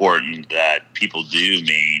is important that people do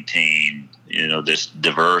maintain this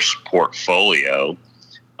diverse portfolio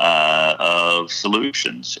of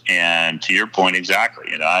solutions. And to your point,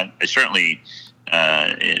 exactly. I certainly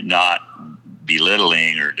not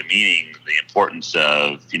belittling or demeaning the importance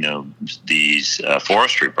of these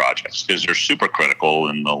forestry projects, because they're super critical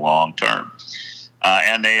in the long term,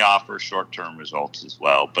 and they offer short-term results as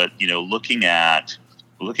well. But looking at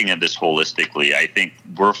this holistically, I think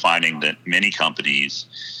we're finding that many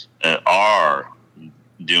companies are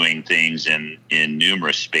doing things in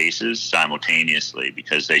numerous spaces simultaneously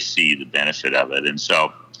because they see the benefit of it. And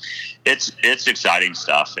so it's exciting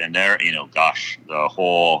stuff. And there, the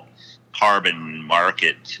whole carbon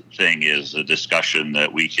market thing is a discussion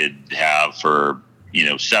that we could have for,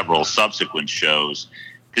 several subsequent shows,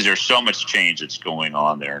 because there's so much change that's going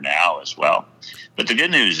on there now as well. But the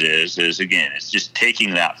good news is again, it's just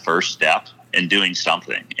taking that first step and doing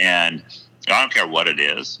something. And I don't care what it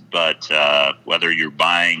is, but whether you're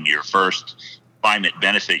buying your first climate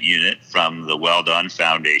benefit unit from the Well Done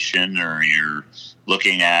Foundation, or you're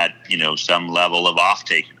looking at some level of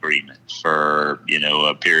offtake agreement for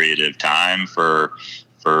a period of time for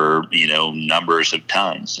numbers of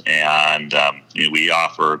tons, and we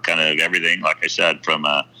offer kind of everything, like I said, from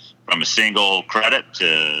a single credit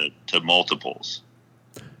to multiples.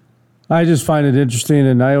 I just find it interesting,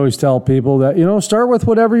 and I always tell people that start with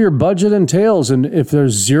whatever your budget entails, and if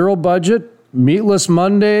there's zero budget, Meatless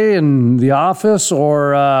Monday in the office,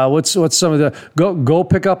 or what's some of the go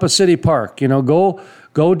pick up a city park.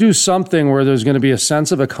 Go do something where there's going to be a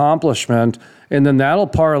sense of accomplishment, and then that'll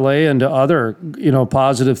parlay into other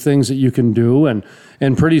positive things that you can do, and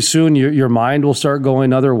pretty soon your mind will start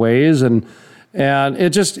going other ways, and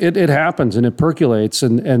it happens and it percolates,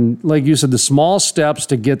 and like you said, the small steps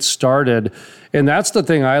to get started. And that's the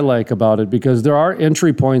thing I like about it, because there are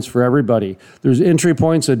entry points for everybody. There's entry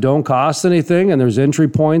points that don't cost anything, and there's entry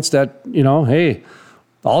points that, hey,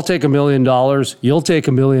 I'll take $1 million. You'll take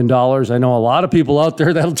 $1 million. I know a lot of people out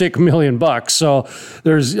there that'll take $1 million. So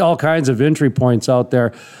there's all kinds of entry points out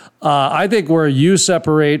there. I think where you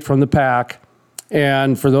separate from the pack,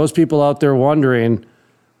 and for those people out there wondering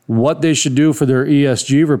what they should do for their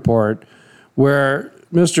ESG report, where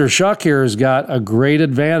Mr. Shuck here has got a great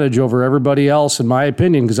advantage over everybody else, in my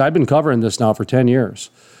opinion, because I've been covering this now for 10 years,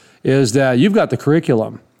 is that you've got the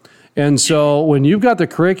curriculum. And so when you've got the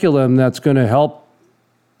curriculum that's going to help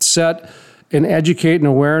set and educate an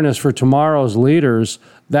awareness for tomorrow's leaders,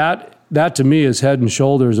 that to me is head and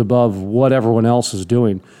shoulders above what everyone else is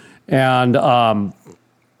doing. And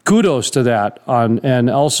kudos to that, and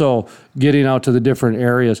also getting out to the different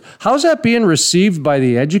areas. How's that being received by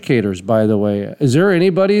the educators, by the way? Is there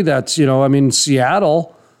anybody that's,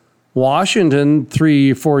 Seattle, Washington,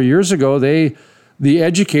 3-4 years ago, the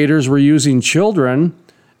educators were using children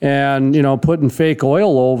and, putting fake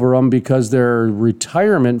oil over them because their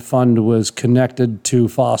retirement fund was connected to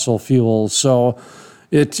fossil fuels. So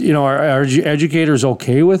are educators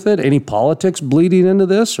okay with it? Any politics bleeding into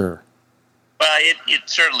this, or? Well, it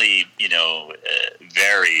certainly,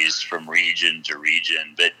 varies from region to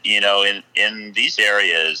region. But, in these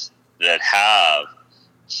areas that have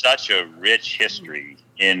such a rich history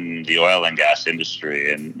in the oil and gas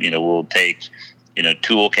industry, and, we'll take,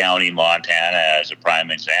 Toole County, Montana as a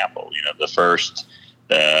prime example. The first,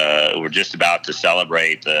 we're just about to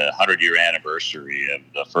celebrate the 100-year anniversary of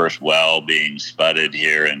the first well being spudded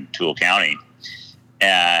here in Toole County.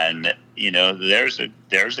 And, there's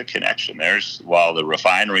a connection. While the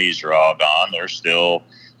refineries are all gone, there's still,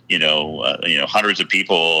 hundreds of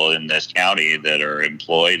people in this county that are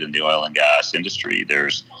employed in the oil and gas industry.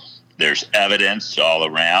 There's There's evidence all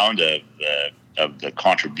around of the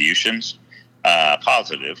contributions,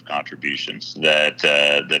 positive contributions that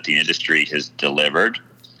the industry has delivered,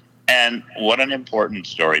 and what an important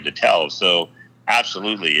story to tell. So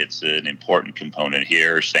absolutely, it's an important component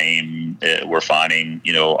here. Same, we're finding,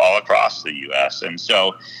 all across the U.S. And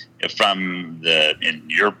so, in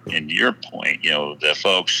your point, the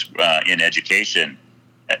folks in education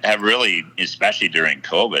have really, especially during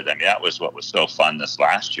COVID. I mean, that was what was so fun this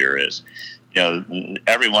last year. Is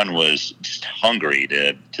everyone was just hungry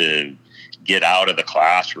to get out of the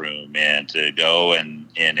classroom and to go and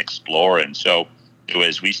explore. And so,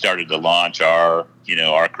 as we started to launch our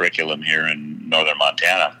curriculum here in northern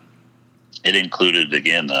Montana, it included,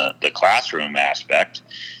 again, the classroom aspect.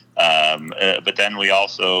 But then we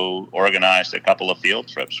also organized a couple of field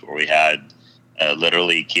trips where we had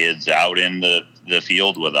literally kids out in the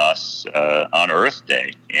field with us on Earth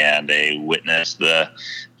Day, and they witnessed the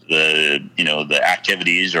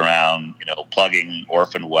activities around plugging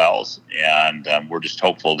orphan wells. And we're just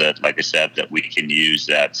hopeful that, like I said, that we can use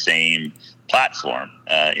that same platform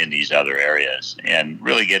in these other areas and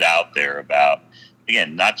really get out there about,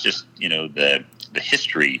 again, not just the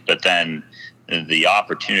history, but then the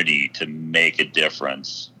opportunity to make a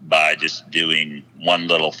difference by just doing one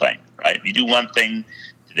little thing. Right? If you do one thing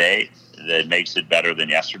today that makes it better than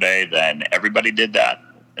yesterday, then everybody did that.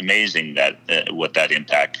 Amazing that what that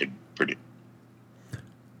impact could produce.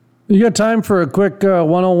 You got time for a quick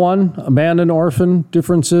 101 abandoned orphan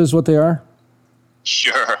differences, what they are?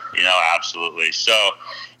 Sure, absolutely. So,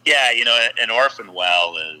 yeah, an orphan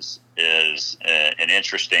well is an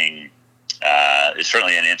interesting, is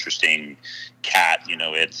certainly an interesting cat.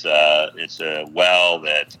 It's a well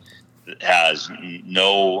that has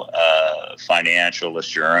no financial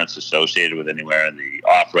assurance associated with anywhere, and the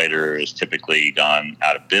operator is typically gone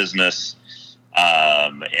out of business.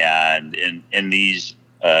 And in these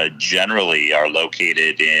generally are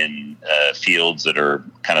located in fields that are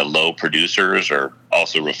kind of low producers, or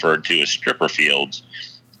also referred to as stripper fields.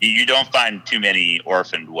 You don't find too many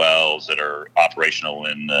orphaned wells that are operational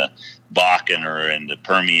in the Bakken or in the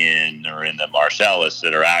Permian or in the Marcellus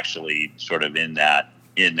that are actually sort of in that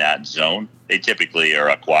zone. They typically are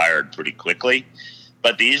acquired pretty quickly,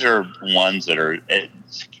 but these are ones that are,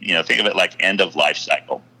 think of it like end of life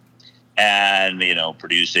cycle. And,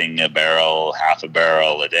 producing a barrel, half a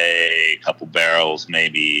barrel a day, a couple barrels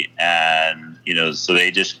maybe. And, so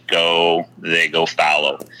they go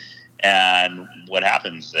fallow. And what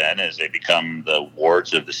happens then is they become the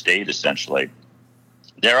wards of the state, essentially.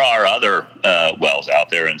 There are other wells out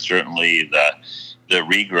there, and certainly the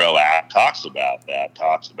Regrow Act talks about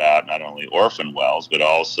not only orphan wells, but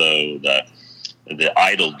also the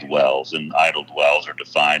idled wells. And idled wells are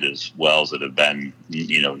defined as wells that have been,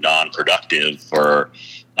 non-productive for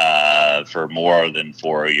more than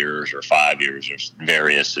 4 years or 5 years, or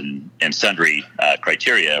various and sundry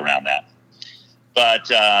criteria around that.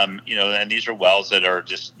 But, and these are wells that are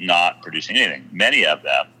just not producing anything. Many of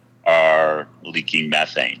them are leaking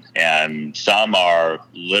methane, and some are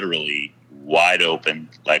literally wide open,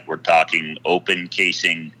 like we're talking open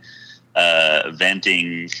casing,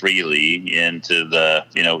 venting freely into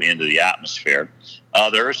the atmosphere.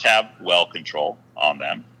 Others have well control on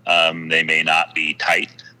them. They may not be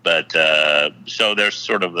tight, but so there's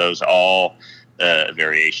sort of those all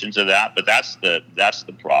variations of that. But that's the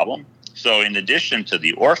problem. So in addition to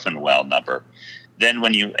the orphan well number, then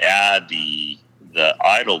when you add the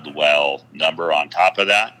idled well number on top of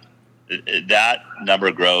that, that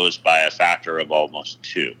number grows by a factor of almost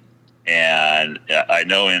 2. And I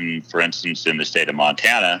know for instance, in the state of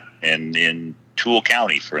Montana and in Toole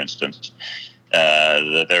County, for instance,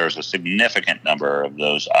 that there's a significant number of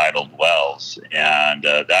those idled wells, and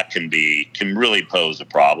that can really pose a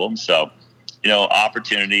problem. So,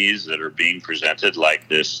 opportunities that are being presented like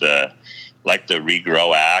this, like the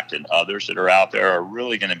Regrow Act and others that are out there, are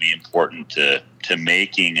really going to be important to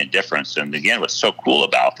making a difference. And again, what's so cool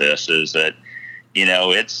about this is that,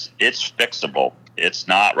 it's fixable. It's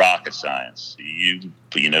not rocket science. You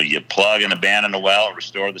plug and abandon a well and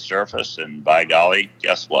restore the surface, and by golly,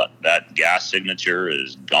 guess what? That gas signature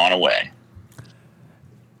is gone away.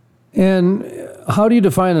 And how do you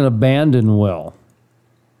define an abandoned well?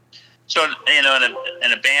 So,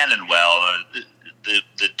 an abandoned well,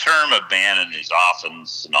 the term abandoned is often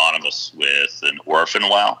synonymous with an orphan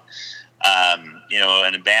well.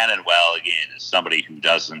 An abandoned well, again, is somebody who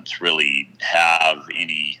doesn't really have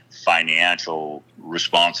any financial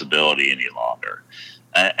responsibility any longer.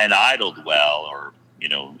 An idled well, or,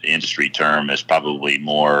 industry term is probably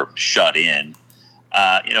more shut in.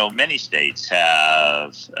 Many states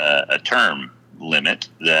have a term limit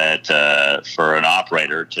that for an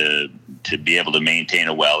operator to be able to maintain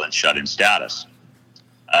a well in shut-in status.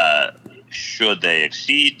 Should they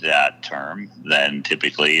exceed that term, then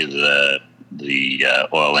typically the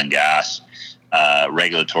oil and gas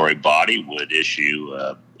regulatory body would issue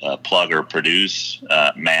a plug or produce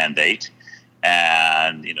mandate,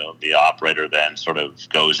 and the operator then sort of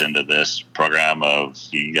goes into this program of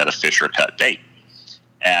you got to fish or cut bait.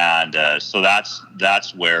 And so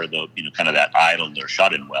that's where the kind of that idled or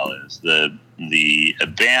shut-in well is. The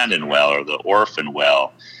abandoned well or the orphan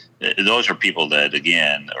well, those are people that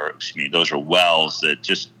those are wells that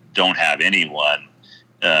just don't have anyone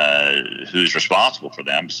who's responsible for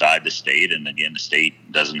them beside the state. And again, the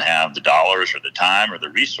state doesn't have the dollars or the time or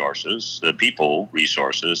the resources, the people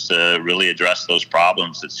resources to really address those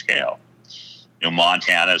problems at scale.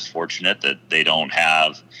 Montana is fortunate that they don't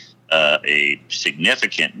have a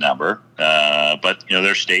significant number, but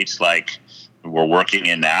there are states like we're working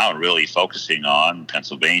in now and really focusing on,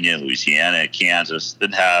 Pennsylvania, Louisiana, Kansas,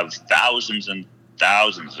 that have thousands and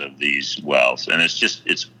thousands of these wells, and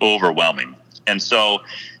it's overwhelming. And so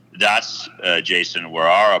that's Jason, where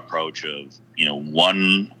our approach of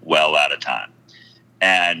one well at a time,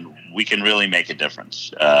 and we can really make a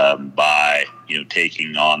difference by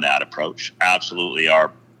taking on that approach. Absolutely,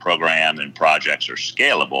 our program and projects are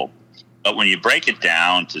scalable. But when you break it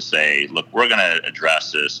down to say, look, we're going to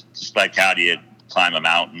address this, just like how do you climb a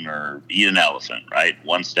mountain or eat an elephant, right?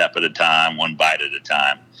 One step at a time, one bite at a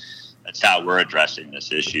time. That's how we're addressing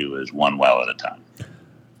this issue, is one well at a time.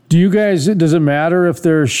 Do you guys, does it matter if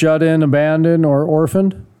they're shut in, abandoned, or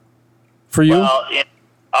orphaned for you? Well,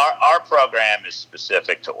 our program is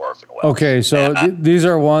specific to orphan wells. Okay, so these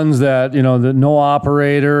are ones that, that no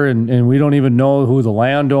operator, and we don't even know who the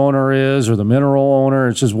landowner is or the mineral owner.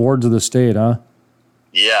 It's just wards of the state, huh?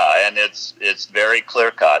 Yeah, and it's very clear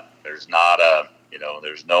cut. There's not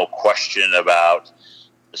there's no question about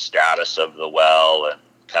the status of the well and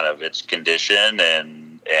kind of its condition,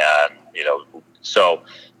 and so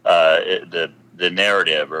the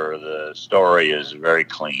narrative or the story is very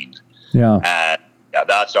clean. Yeah. And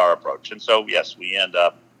that's our approach. And so, yes, we end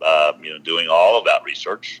up, doing all of that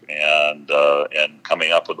research and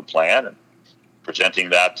coming up with a plan and presenting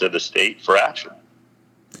that to the state for action.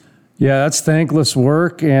 Yeah, that's thankless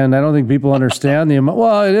work, and I don't think people understand the amount.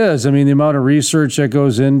 Well, it is. I mean, the amount of research that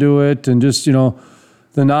goes into it, and just,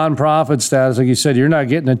 the nonprofit status, like you said, you're not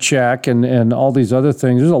getting a check and all these other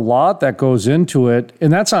things. There's a lot that goes into it,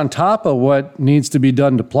 and that's on top of what needs to be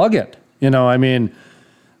done to plug it. There's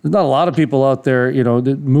not a lot of people out there,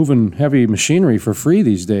 moving heavy machinery for free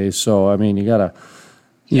these days. So, I mean, you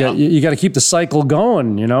gotta keep the cycle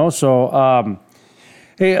going, So,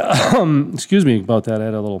 hey, excuse me about that. I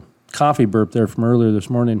had a little coffee burp there from earlier this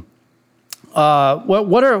morning.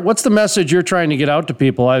 What's the message you're trying to get out to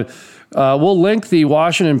people? We'll link the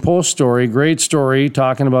Washington Post story, great story,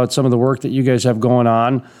 talking about some of the work that you guys have going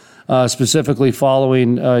on, specifically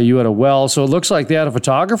following you at a well. So it looks like they had a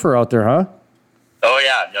photographer out there, huh? Oh,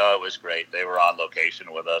 yeah. No, it was great. They were on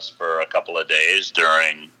location with us for a couple of days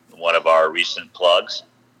during one of our recent plugs,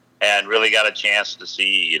 and really got a chance to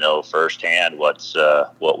see, firsthand what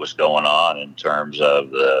was going on in terms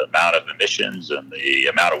of the amount of emissions and the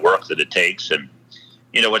amount of work that it takes. And,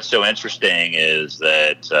 what's so interesting is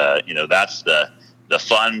that, that's the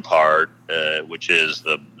fun part, which is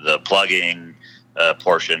the plugging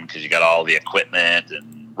portion, because you got all the equipment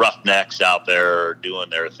and roughnecks out there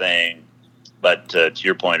doing their thing. But to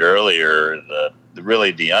your point earlier,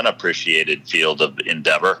 the unappreciated field of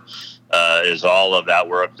endeavor is all of that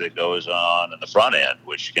work that goes on in the front end,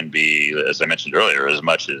 which can be, as I mentioned earlier, as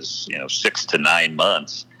much as 6 to 9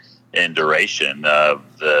 months in duration of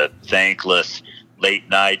the thankless late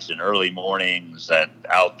nights and early mornings and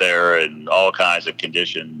out there in all kinds of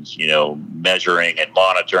conditions, measuring and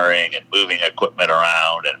monitoring and moving equipment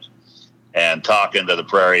around and talking to the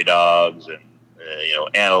prairie dogs and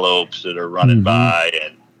antelopes that are running by,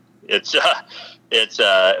 and it's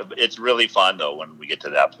really fun though when we get to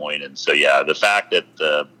that point. And so, yeah, the fact that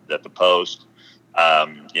the Post,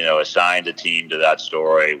 assigned a team to that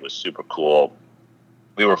story was super cool.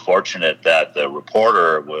 We were fortunate that the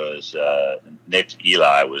reporter was Nick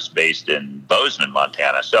Eli, was based in Bozeman,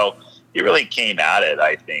 Montana. So he really came at it,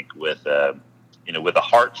 I think, with a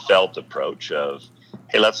heartfelt approach of,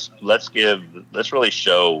 hey, let's really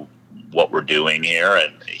show what we're doing here.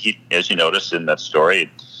 And he, as you noticed in that story, it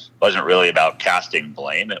wasn't really about casting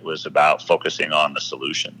blame. It was about focusing on the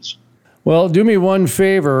solutions. Well, do me one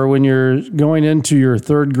favor when you're going into your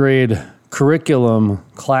third grade curriculum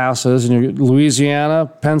classes, and Louisiana,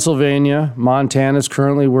 Pennsylvania, Montana is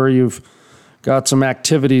currently where you've got some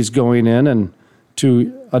activities going in, and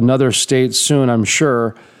to another state soon, I'm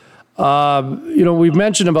sure. We've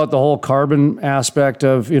mentioned about the whole carbon aspect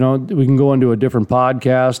of, we can go into a different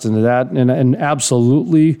podcast into that, and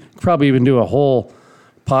absolutely probably even do a whole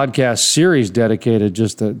podcast series dedicated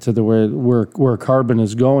just to the way where carbon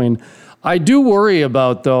is going. I do worry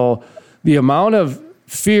about, though, the amount of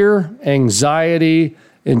fear, anxiety,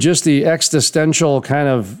 and just the existential kind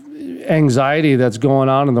of anxiety that's going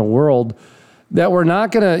on in the world, that we're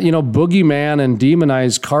not going to, boogeyman and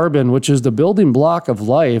demonize carbon, which is the building block of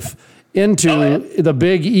life, into the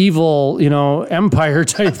big evil, empire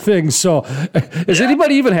type thing. So is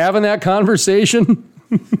anybody even having that conversation?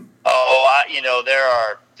 There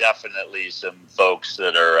are definitely some folks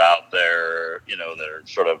that are out there, that are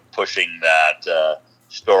sort of pushing that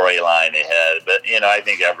storyline ahead. But, I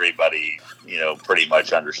think everybody, pretty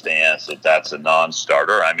much understands that that's a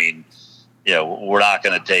non-starter. I mean, we're not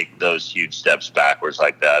going to take those huge steps backwards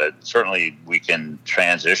like that. Certainly we can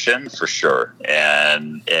transition for sure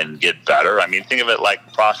and get better. I mean, think of it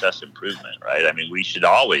like process improvement, right? I mean, we should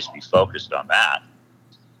always be focused on that.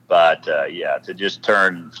 But to just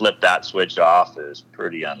flip that switch off is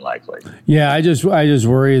pretty unlikely. Yeah, I just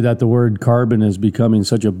worry that the word carbon is becoming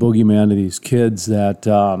such a boogeyman to these kids that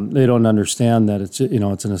they don't understand that it's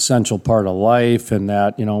an essential part of life, and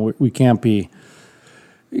that we can't be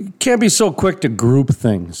so quick to group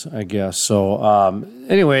things, I guess. So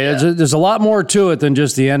there's a lot more to it than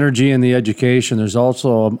just the energy and the education. There's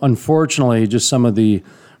also, unfortunately, just some of the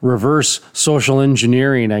reverse social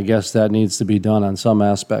engineering, I guess, that needs to be done on some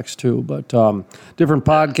aspects too. But different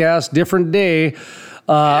podcast, different day.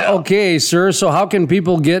 Okay, sir. So how can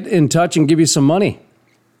people get in touch and give you some money?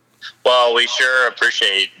 Well, we sure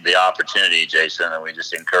appreciate the opportunity, Jason, and we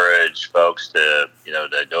just encourage folks to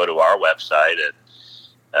go to our website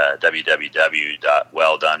at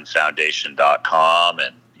www.welldonefoundation.com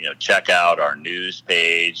and check out our news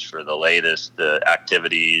page for the latest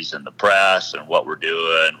activities in the press and what we're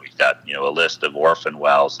doing. We've got a list of orphan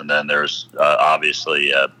wells, and then there's obviously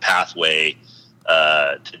a pathway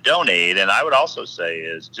to donate. And I would also say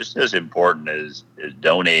is just as important as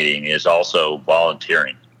donating is also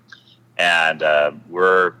volunteering. And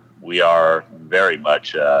we are very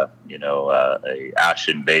much a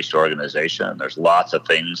action-based organization. There's lots of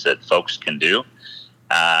things that folks can do,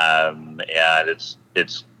 and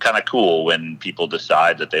it's kind of cool when people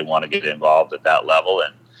decide that they want to get involved at that level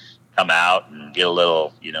and come out and get a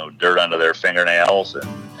little dirt under their fingernails and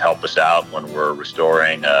help us out when we're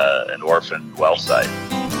restoring an orphan well site.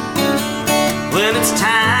 Well, it's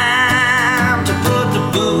time to put the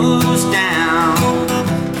booze down.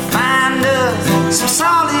 Find us some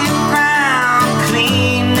solid ground.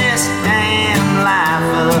 Clean this damn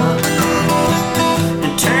life up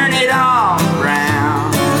and turn it all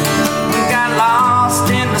around. We got lost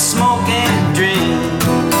in the smoke and drink.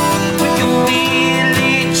 We can feel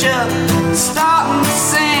each other starting to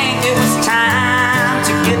sing. It was time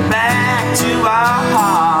to get back to our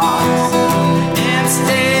hearts and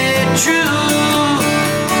stay true.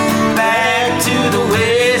 Back to the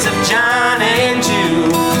ways of John and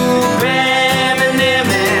Jude.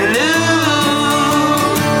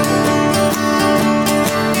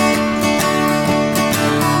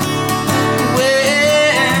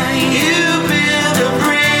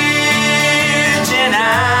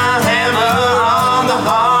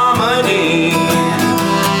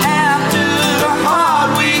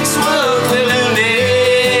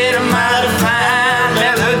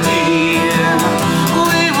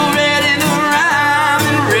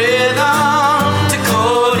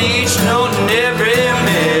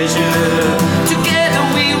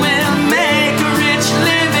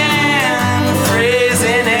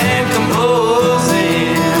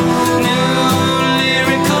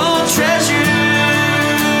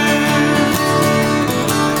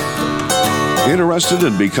 Interested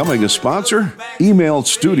in becoming a sponsor? Email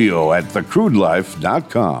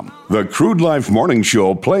studio@thecrudelife.com. The Crude Life Morning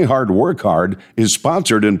Show, Play Hard, Work Hard, is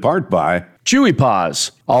sponsored in part by Chewy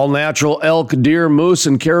Paws, all natural elk, deer, moose,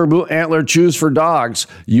 and caribou antler chews for dogs.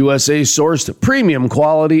 USA sourced, premium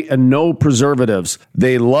quality, and no preservatives.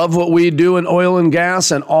 They love what we do in oil and gas,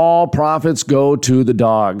 and all profits go to the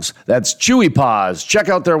dogs. That's Chewy Paws. Check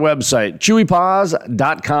out their website,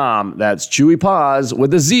 chewypaws.com. That's Chewy Paws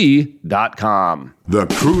with a Z.com. The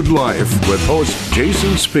Crude Life with host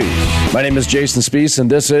Jason Spiess. My name is Jason Spiess, and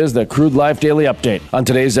this is the Crude Life Daily Update. On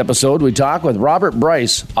today's episode, we talk with Robert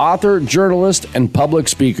Bryce, author, journalist, and public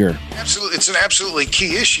speaker. speaker. Absolutely, it's an absolutely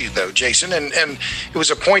key issue, though, Jason, and it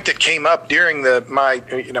was a point that came up during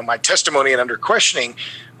my testimony and under questioning.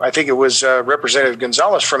 I think it was Representative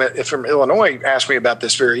Gonzalez from Illinois asked me about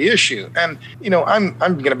this very issue, and I'm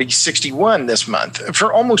going to be 61 this month.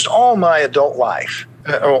 For almost all of my adult life,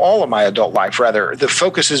 the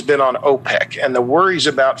focus has been on OPEC and the worries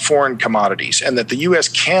about foreign commodities, and that the U.S.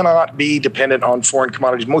 cannot be dependent on foreign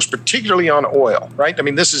commodities, most particularly on oil, right? I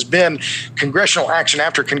mean, this has been congressional action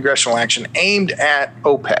after congressional action aimed at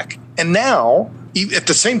OPEC. And now, at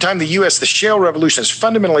the same time, the shale revolution has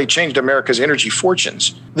fundamentally changed America's energy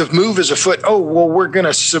fortunes. The move is afoot. Oh, well, we're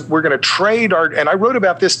going to trade our, and I wrote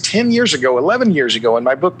about this 11 years ago in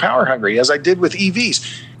my book, Power Hungry, as I did with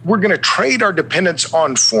EVs. We're going to trade our dependence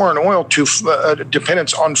on foreign oil to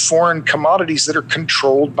dependence on foreign commodities that are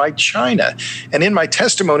controlled by China. And in my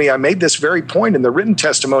testimony, I made this very point in the written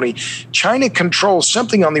testimony. China controls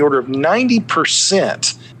something on the order of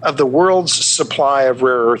 90% of the world's supply of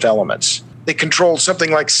rare earth elements. They control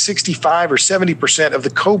something like 65 or 70% of the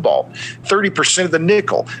cobalt, 30% of the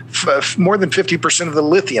nickel, more than 50% of the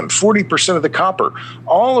lithium, 40% of the copper.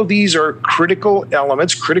 All of these are critical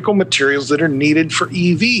elements, critical materials that are needed for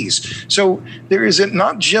EVs. So there is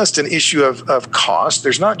not just an issue of cost.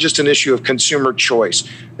 There's not just an issue of consumer choice.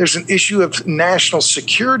 There's an issue of national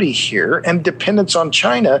security here and dependence on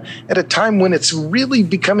China at a time when it's really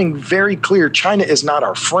becoming very clear China is not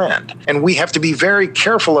our friend. And we have to be very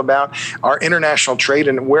careful about our international trade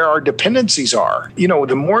and where our dependencies are.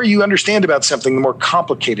 The more you understand about something, the more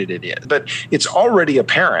complicated it is. But it's already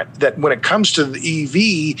apparent that when it comes to the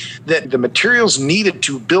EV, that the materials needed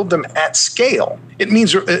to build them at scale, it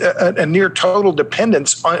means a near total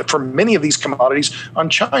dependence for many of these commodities on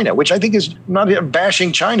China, which I think is not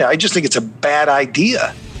bashing China. I just think it's a bad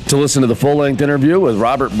idea. To listen to the full-length interview with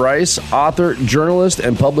Robert Bryce, author, journalist,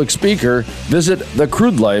 and public speaker, visit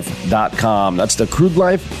thecrudelife.com. That's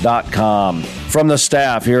thecrudelife.com. From the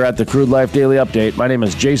staff here at the Crude Life Daily Update, my name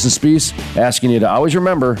is Jason Spees, asking you to always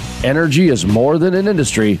remember, energy is more than an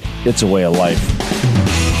industry, it's a way of life.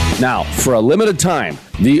 Now, for a limited time,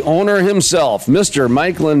 the owner himself, Mr.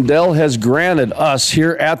 Mike Lindell, has granted us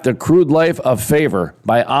here at the Crude Life a favor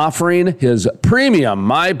by offering his premium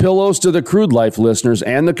MyPillows to the Crude Life listeners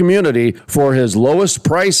and the community for his lowest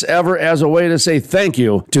price ever, as a way to say thank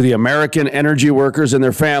you to the American energy workers and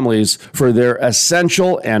their families for their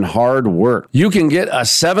essential and hard work. You can get a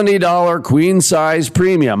 $70 queen size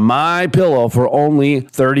premium MyPillow for only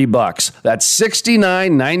 $30. That's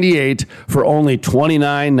 $69.98 for only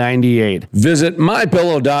 $29.98. Visit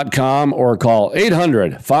MyPillow.com or call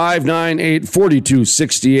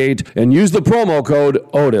 800-598-4268 and use the promo code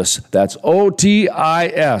OTIS. That's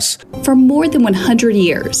OTIS. For more than 100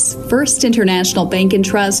 years, First International Bank and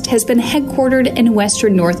Trust has been headquartered in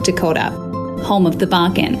western North Dakota, home of the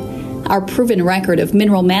Bakken. Our proven record of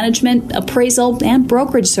mineral management, appraisal, and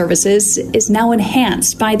brokerage services is now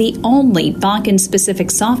enhanced by the only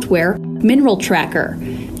Bakken-specific software, Mineral Tracker.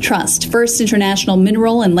 Trust First International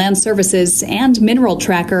Mineral and Land Services and Mineral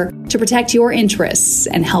Tracker to protect your interests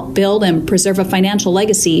and help build and preserve a financial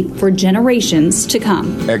legacy for generations to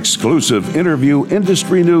come. Exclusive interview,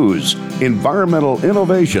 industry news, environmental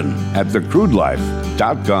innovation at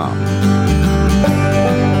thecrudelife.com.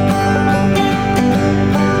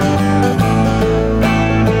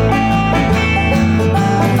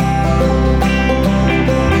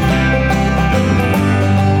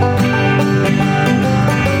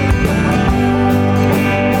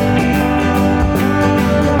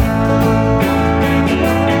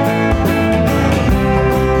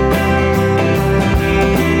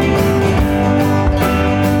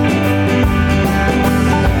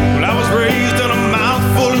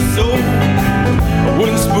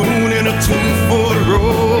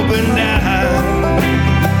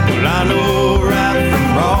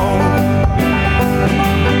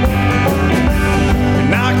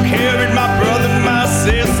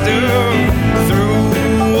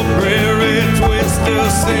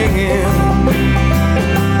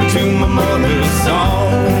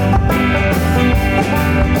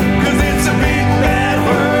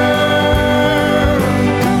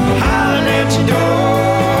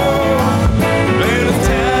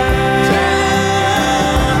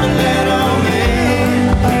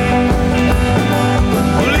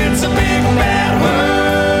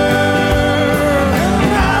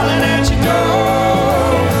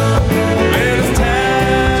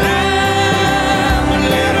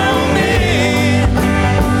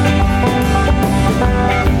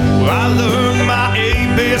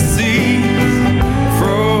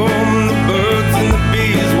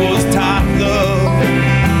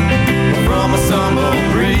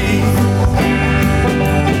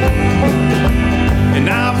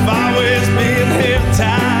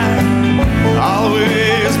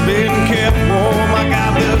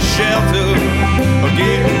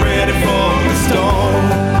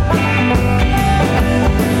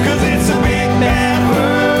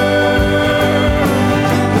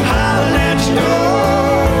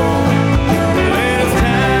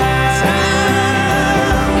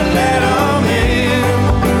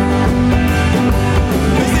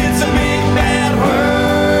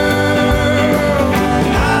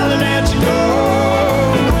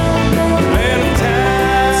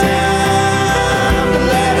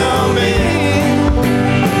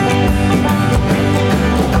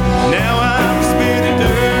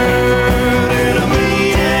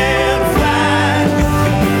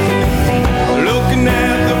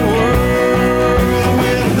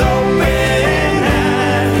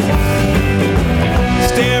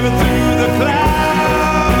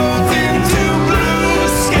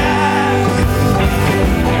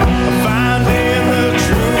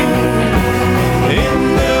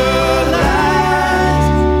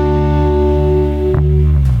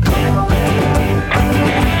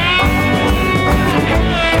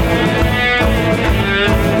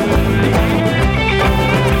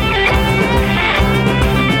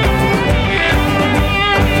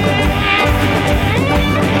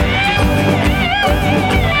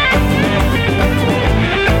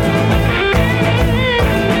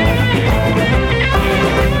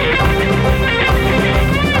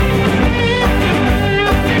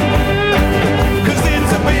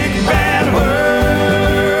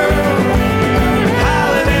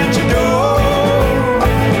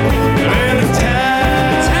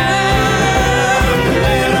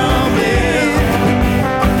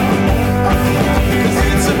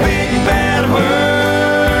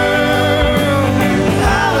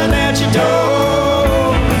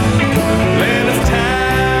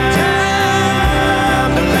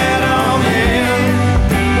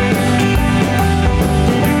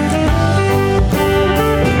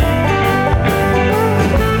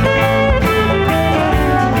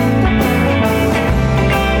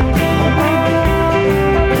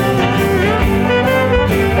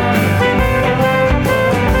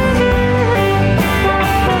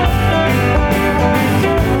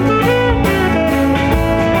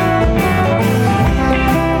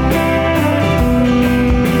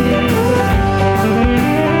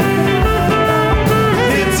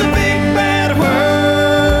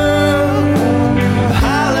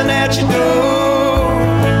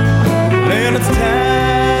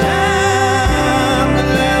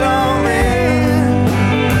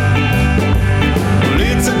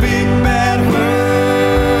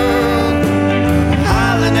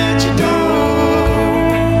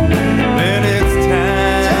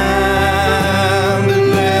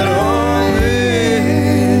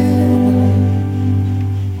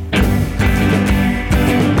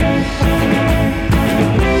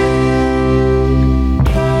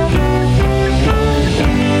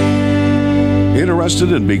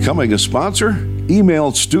 interested in becoming a sponsor?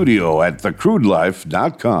 Email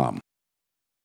studio@thecrudelife.com.